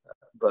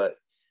 but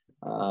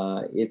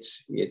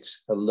it's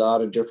a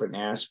lot of different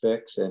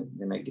aspects.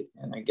 And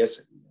I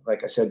guess,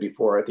 like I said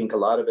before, I think a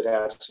lot of it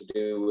has to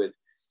do with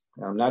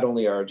not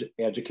only our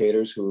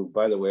educators, who,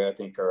 by the way, I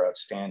think are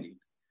outstanding.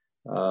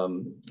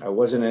 I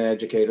wasn't an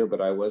educator,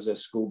 but I was a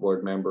school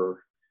board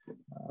member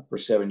for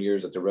 7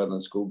 years at the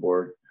Redlands School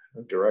Board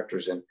of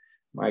Directors. And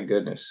my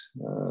goodness,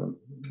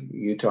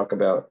 you talk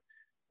about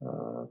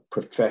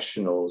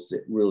professionals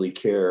that really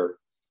care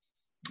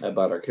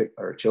about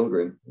our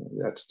children.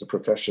 That's the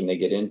profession they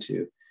get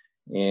into.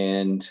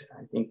 And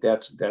I think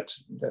that's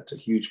a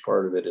huge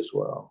part of it as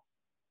well.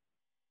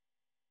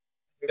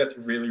 I think that's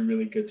really,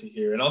 really good to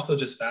hear, and also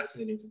just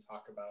fascinating to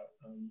talk about.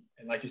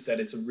 And like you said,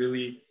 it's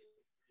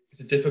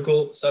a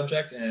difficult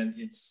subject, and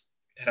it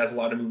has a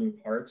lot of moving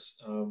parts.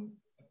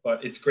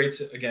 But it's great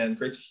to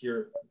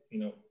hear,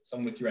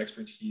 someone with your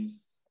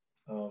expertise,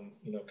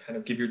 kind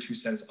of give your 2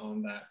 cents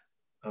on that.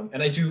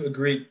 And I do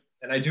agree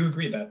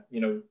that,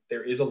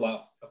 there is a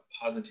lot of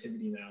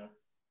positivity now,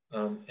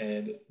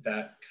 and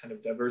that kind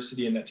of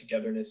diversity and that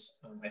togetherness,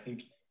 I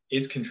think,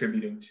 is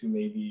contributing to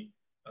maybe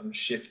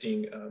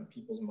shifting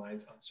people's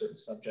minds on certain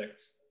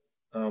subjects.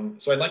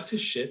 So I'd like to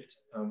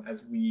shift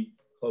as we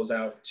close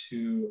out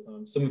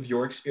to some of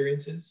your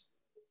experiences.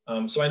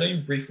 So I know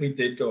you briefly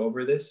did go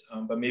over this,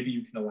 but maybe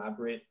you can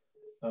elaborate.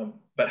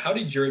 But how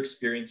did your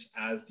experience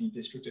as the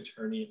district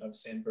attorney of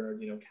San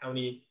Bernardino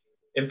County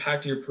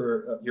impact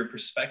your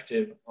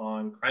perspective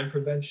on crime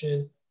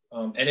prevention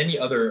and any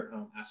other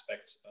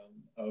aspects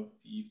of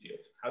the field?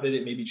 How did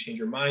it maybe change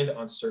your mind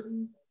on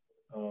certain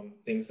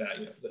things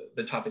that,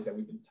 the topic that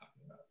we've been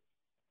talking about?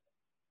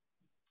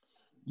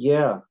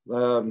 Yeah,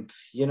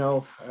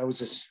 I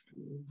was a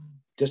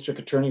district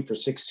attorney for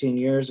 16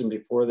 years, and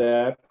before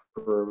that,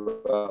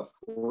 for about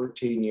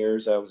 14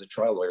 years, I was a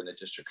trial lawyer in the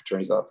district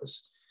attorney's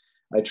office.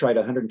 I tried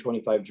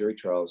 125 jury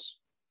trials,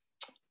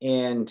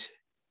 and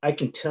I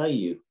can tell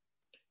you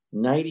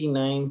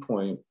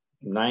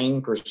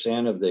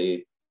 99.9% of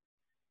the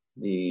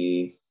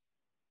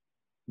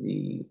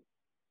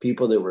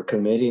people that were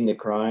committing the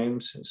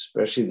crimes,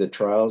 especially the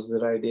trials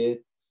that I did,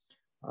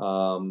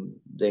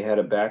 they had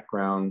a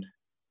background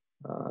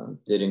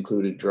that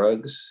included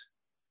drugs,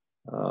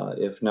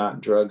 if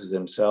not drugs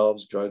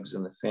themselves, drugs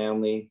in the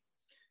family.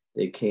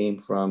 They came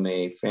from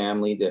a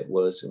family that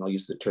was, and I'll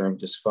use the term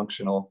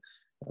dysfunctional,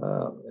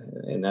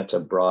 and that's a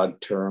broad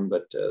term,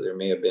 but there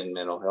may have been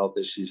mental health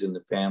issues in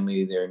the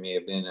family. There may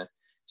have been a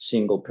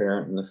single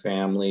parent in the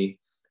family.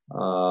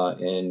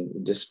 And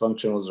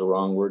dysfunctional is the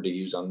wrong word to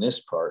use on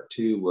this part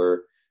too,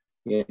 where,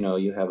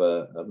 you have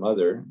a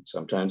mother,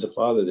 sometimes a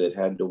father that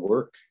had to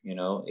work,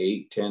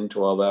 8, 10,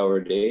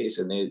 12-hour days,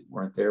 and they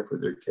weren't there for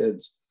their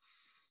kids.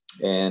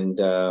 And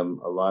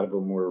a lot of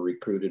them were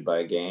recruited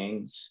by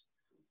gangs.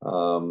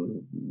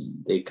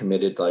 They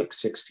committed like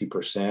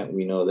 60%.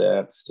 We know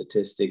that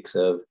statistics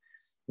of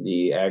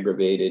the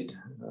aggravated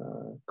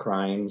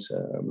crimes,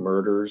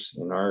 murders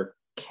in our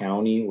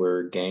county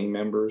were gang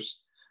members.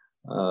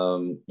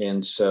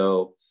 And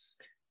so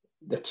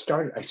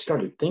I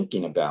started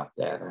thinking about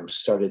that. I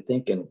started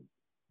thinking,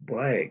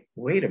 boy,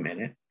 wait a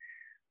minute.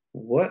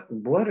 What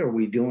are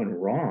we doing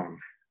wrong?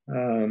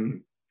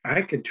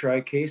 I could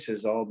try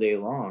cases all day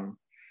long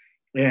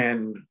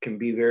and can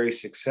be very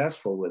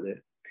successful with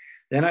it.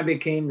 Then I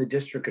became the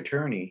district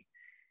attorney.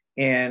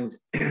 And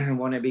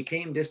when I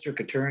became district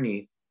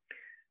attorney,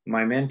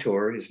 my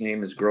mentor, his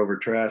name is Grover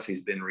Trask.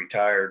 He's been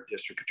retired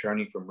district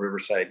attorney from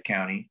Riverside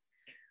County,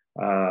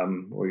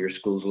 where your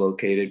school's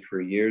located,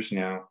 for years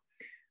now.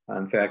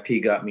 In fact, he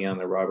got me on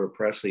the Robert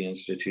Presley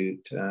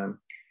Institute.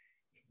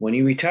 When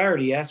he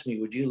retired, he asked me,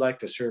 would you like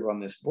to serve on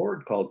this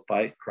board called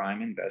Fight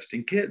Crime, Invest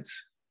in Kids?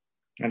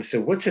 And I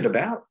said, what's it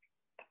about?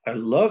 I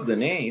love the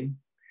name,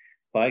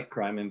 Fight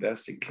Crime,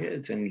 Invest in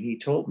Kids. And he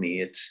told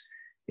me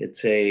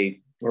it's a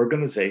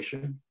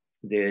organization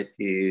that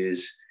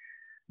is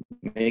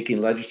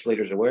making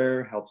legislators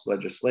aware, helps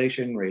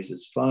legislation,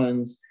 raises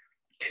funds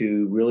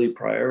to really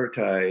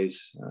prioritize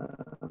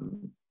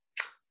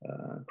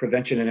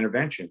prevention and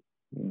intervention.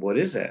 What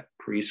is that?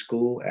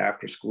 Preschool,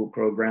 after school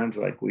programs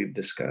like we've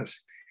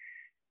discussed.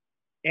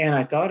 And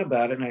I thought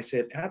about it and I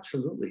said,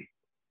 absolutely.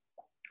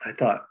 I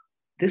thought,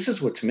 this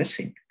is what's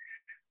missing.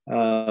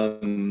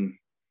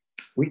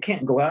 We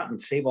can't go out and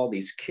save all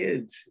these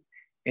kids,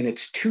 and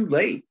it's too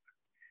late.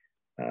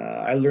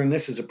 I learned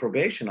this as a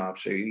probation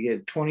officer. You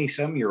had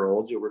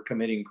 20-some-year-olds that were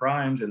committing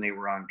crimes and they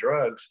were on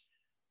drugs.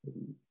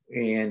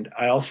 And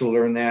I also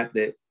learned that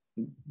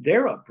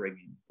their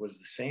upbringing was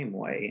the same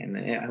way. And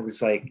I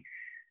was like,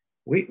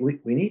 we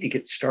need to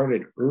get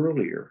started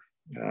earlier.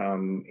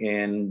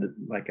 And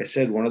like I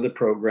said, one of the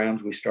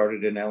programs we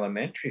started in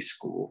elementary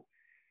school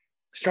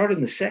started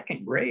in the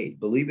second grade,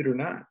 believe it or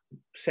not,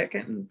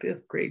 second and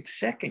fifth grade,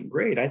 second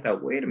grade. I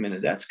thought, wait a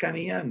minute, that's kind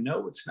of young.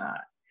 No, it's not.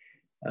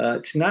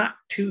 It's not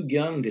too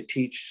young to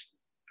teach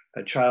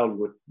a child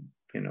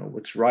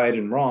what's right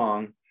and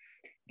wrong,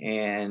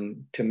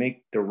 and to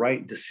make the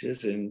right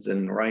decisions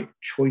and the right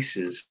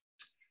choices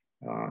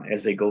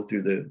as they go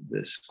through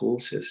the school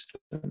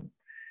system.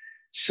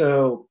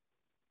 So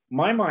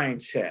my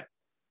mindset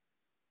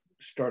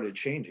started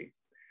changing.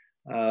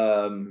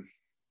 And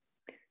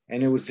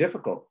it was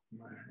difficult.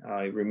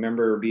 I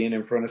remember being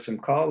in front of some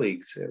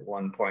colleagues at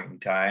one point in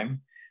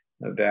time,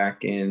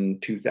 back in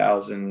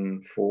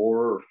 2004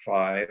 or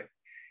 5.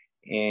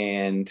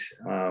 And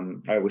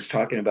I was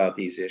talking about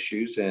these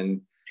issues,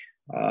 and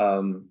I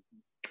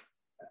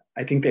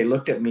think they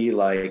looked at me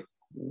like,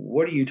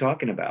 what are you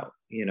talking about?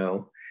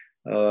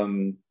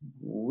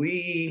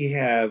 We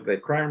have a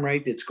crime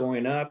rate that's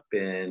going up,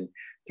 and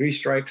 3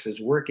 strikes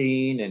is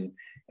working.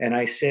 And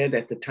I said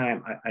at the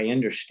time, I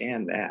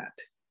understand that,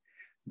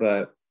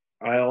 but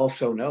I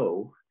also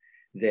know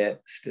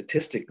that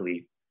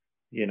statistically,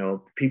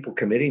 people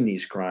committing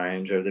these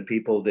crimes are the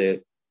people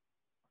that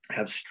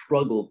have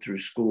struggled through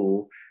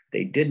school.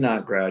 They did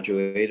not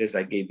graduate, as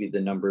I gave you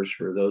the numbers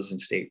for those in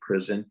state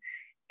prison.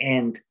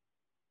 And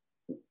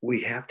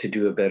we have to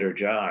do a better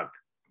job.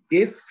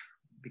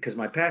 Because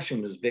my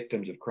passion was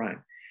victims of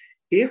crime.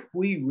 If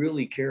we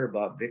really care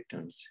about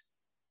victims,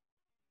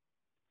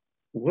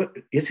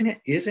 isn't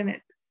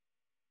it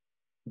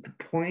the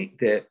point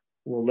that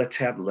well, let's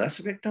have less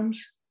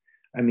victims.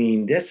 I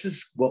mean, this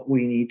is what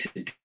we need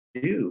to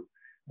do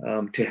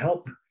to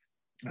help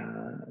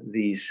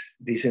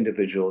these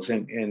individuals.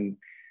 And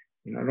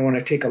you know, I don't want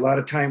to take a lot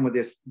of time with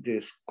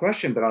this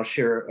question, but I'll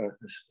share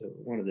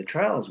one of the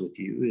trials with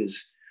you.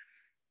 Is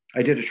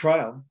I did a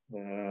trial,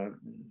 a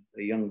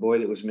young boy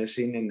that was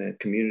missing in the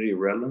community of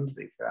Redlands.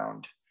 They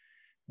found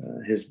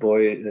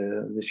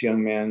this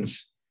young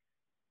man's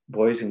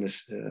bones in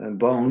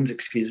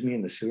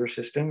the sewer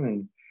system,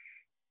 and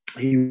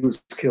he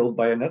was killed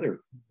by another,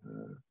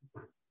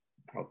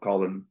 I'll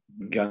call him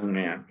young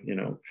man,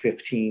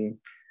 15,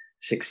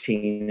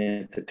 16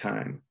 at the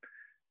time,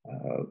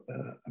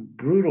 a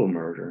brutal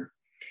murder.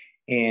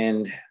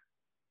 And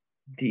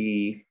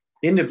the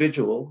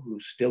individual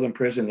who's still in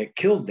prison that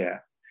killed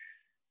that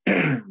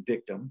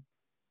victim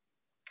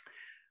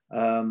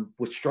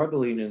was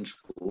struggling in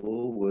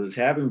school, was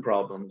having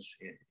problems,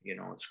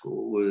 in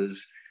school,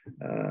 was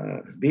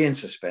being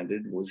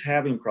suspended, was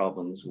having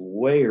problems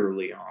way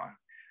early on.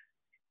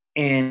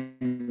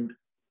 And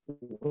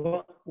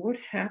what would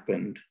have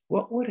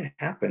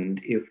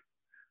happened if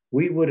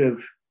we would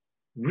have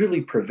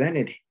really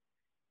prevented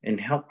and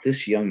helped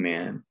this young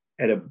man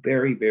at a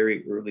very,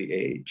 very early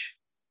age?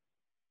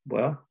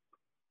 Well,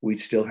 we'd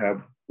still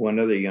have one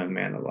other young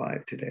man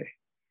alive today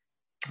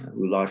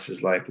who lost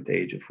his life at the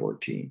age of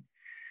 14.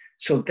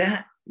 So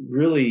that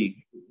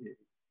really,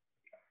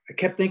 I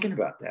kept thinking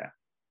about that.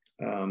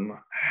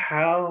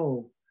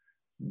 How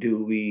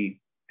do we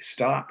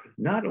stop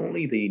not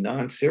only the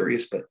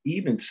non-serious, but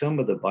even some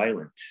of the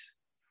violence?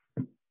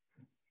 Thank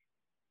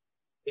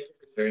you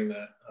for sharing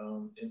that.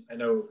 And I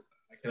know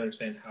I can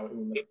understand how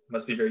it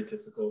must be very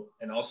difficult.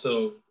 And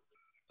also,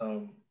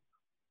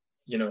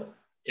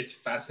 it's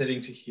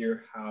fascinating to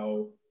hear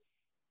how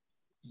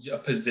a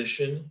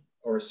position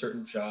or a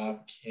certain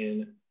job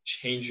can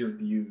change your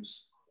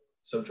views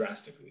so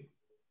drastically.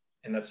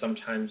 And that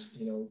sometimes,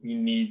 we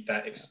need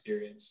that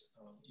experience,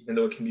 even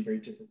though it can be very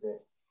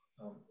difficult.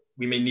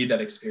 We may need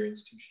that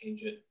experience to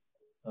change it.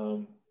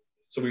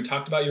 So we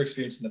talked about your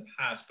experience in the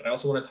past, but I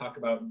also want to talk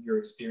about your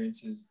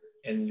experiences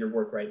and your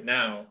work right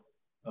now.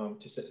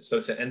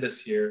 To end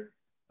this here,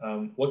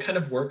 what kind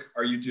of work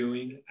are you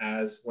doing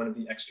as one of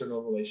the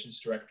external relations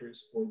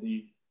directors for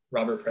the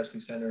Robert Pressley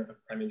Center of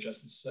Crime and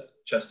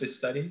Justice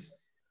Studies?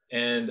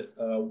 And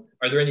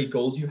are there any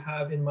goals you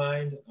have in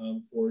mind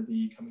for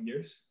the coming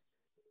years?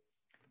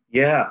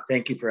 Yeah,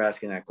 thank you for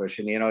asking that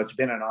question. It's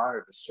been an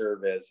honor to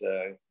serve as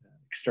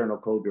external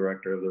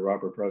co-director of the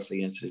Robert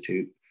Pressley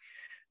Institute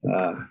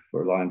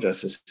for Law and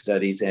Justice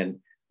Studies. And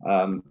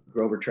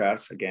Grover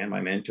Trask, again,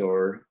 my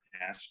mentor,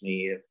 asked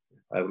me if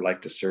I would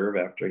like to serve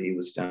after he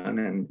was done.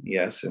 And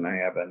yes, and I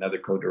have another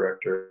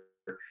co-director,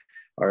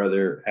 our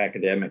other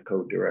academic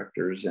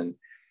co-directors. And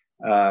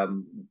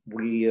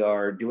we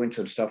are doing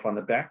some stuff on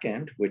the back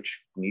end,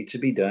 which needs to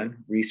be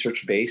done,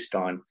 research based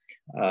on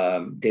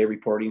day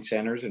reporting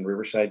centers and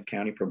Riverside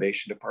County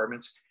probation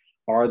departments.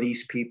 Are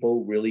these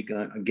people really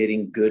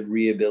getting good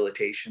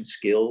rehabilitation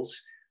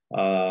skills?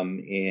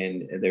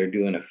 And they're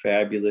doing a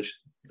fabulous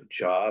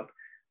job,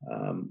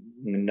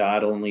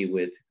 not only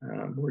with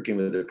working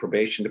with the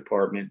probation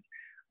department,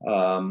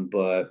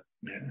 but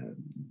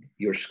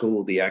your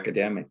school, the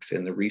academics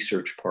and the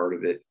research part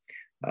of it,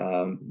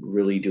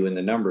 really doing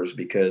the numbers,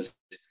 because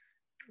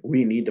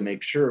we need to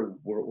make sure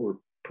we're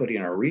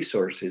putting our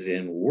resources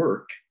in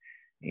work.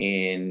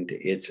 And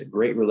it's a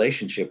great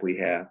relationship we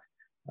have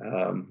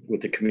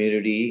with the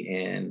community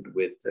and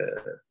with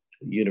the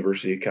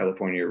University of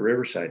California,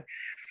 Riverside.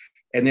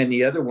 And then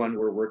the other one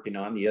we're working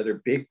on, the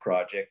other big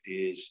project,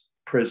 is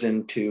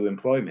prison to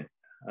employment.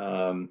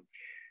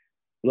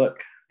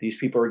 Look, these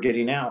people are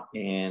getting out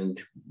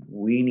and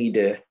we need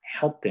to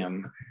help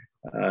them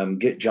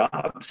get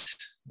jobs.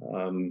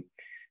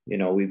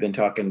 We've been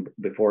talking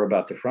before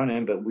about the front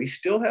end, but we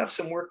still have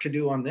some work to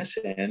do on this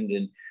end.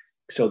 And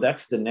so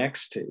that's the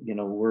next,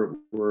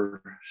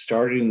 we're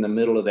starting in the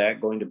middle of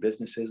that, going to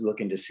businesses,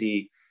 looking to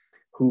see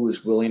who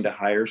is willing to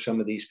hire some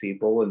of these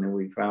people. And then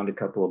we found a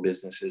couple of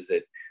businesses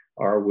that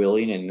are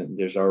willing, and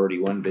there's already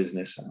one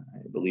business,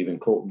 I believe in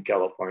Colton,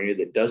 California,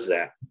 that does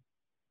that.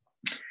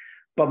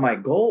 But my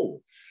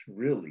goals,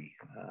 really,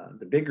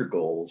 the bigger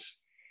goals,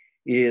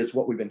 is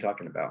what we've been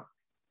talking about.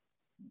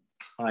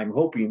 I'm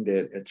hoping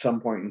that at some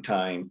point in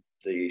time,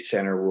 the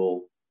center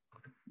will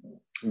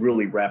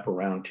really wrap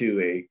around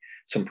to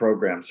some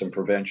programs, some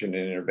prevention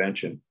and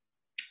intervention.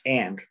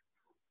 And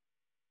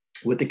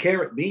with the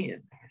carrot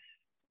being,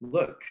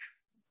 look,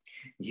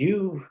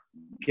 you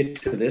get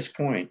to this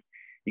point,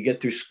 you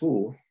get through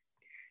school,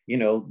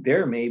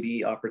 there may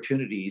be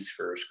opportunities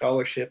for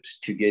scholarships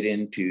to get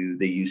into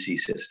the UC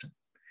system.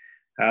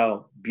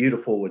 How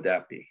beautiful would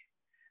that be?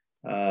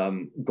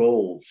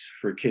 Goals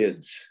for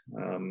kids.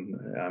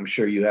 I'm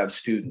sure you have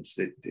students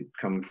that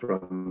come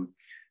from,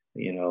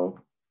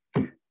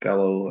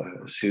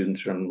 fellow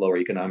students from lower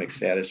economic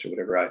status or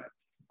whatever.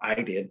 I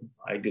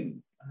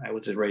didn't. I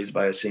was raised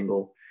by a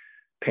single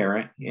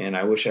parent, and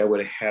I wish I would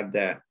have had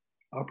that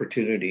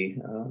opportunity.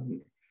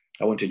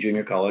 I went to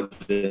junior college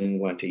and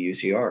went to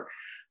UCR.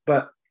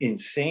 But in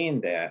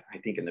saying that, I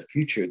think in the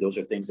future, those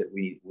are things that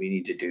we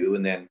need to do.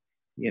 And then,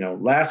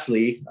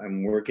 lastly,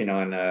 I'm working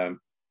on a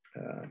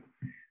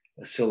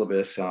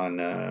syllabus on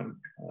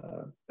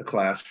a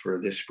class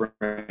for this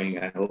spring.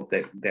 I hope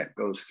that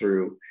goes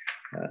through.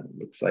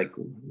 Looks like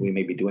we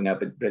may be doing that,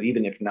 but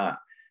even if not,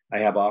 I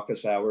have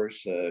office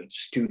hours.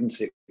 Students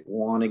that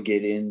want to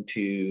get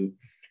into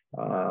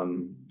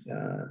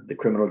the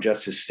criminal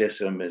justice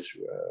system, is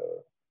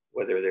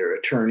whether they're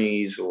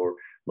attorneys or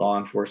law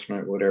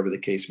enforcement, whatever the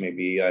case may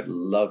be, I'd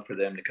love for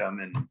them to come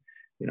and,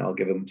 I'll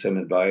give them some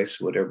advice,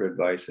 whatever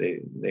advice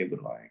they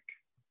would like.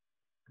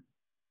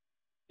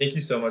 Thank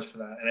you so much for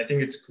that. And I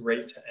think it's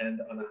great to end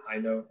on a high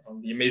note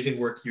on the amazing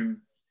work you've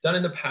done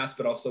in the past,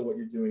 but also what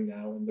you're doing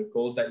now and the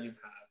goals that you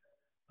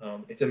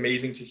have. It's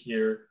amazing to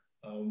hear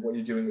what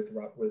you're doing with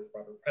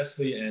Robert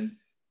Presley, and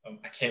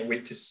I can't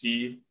wait to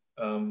see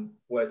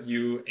what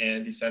you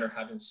and the center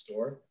have in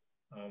store.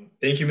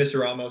 Thank you, Mr.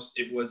 Ramos.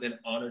 It was an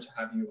honor to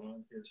have you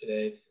on here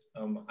today.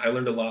 I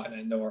learned a lot, and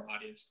I know our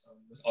audience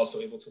was also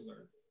able to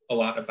learn a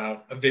lot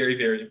about a very,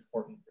 very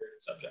important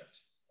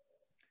subject.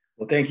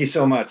 Well, thank you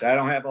so much. I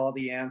don't have all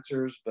the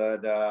answers,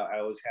 but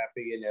I was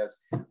happy, and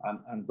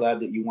I'm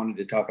glad that you wanted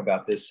to talk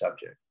about this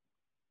subject.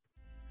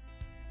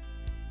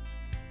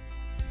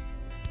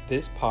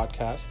 This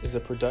podcast is a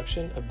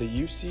production of the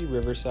UC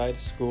Riverside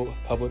School of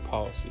Public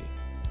Policy.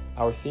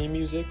 Our theme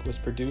music was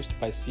produced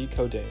by C.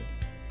 Codain.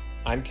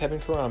 I'm Kevin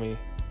Karami.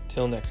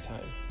 Till next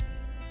time.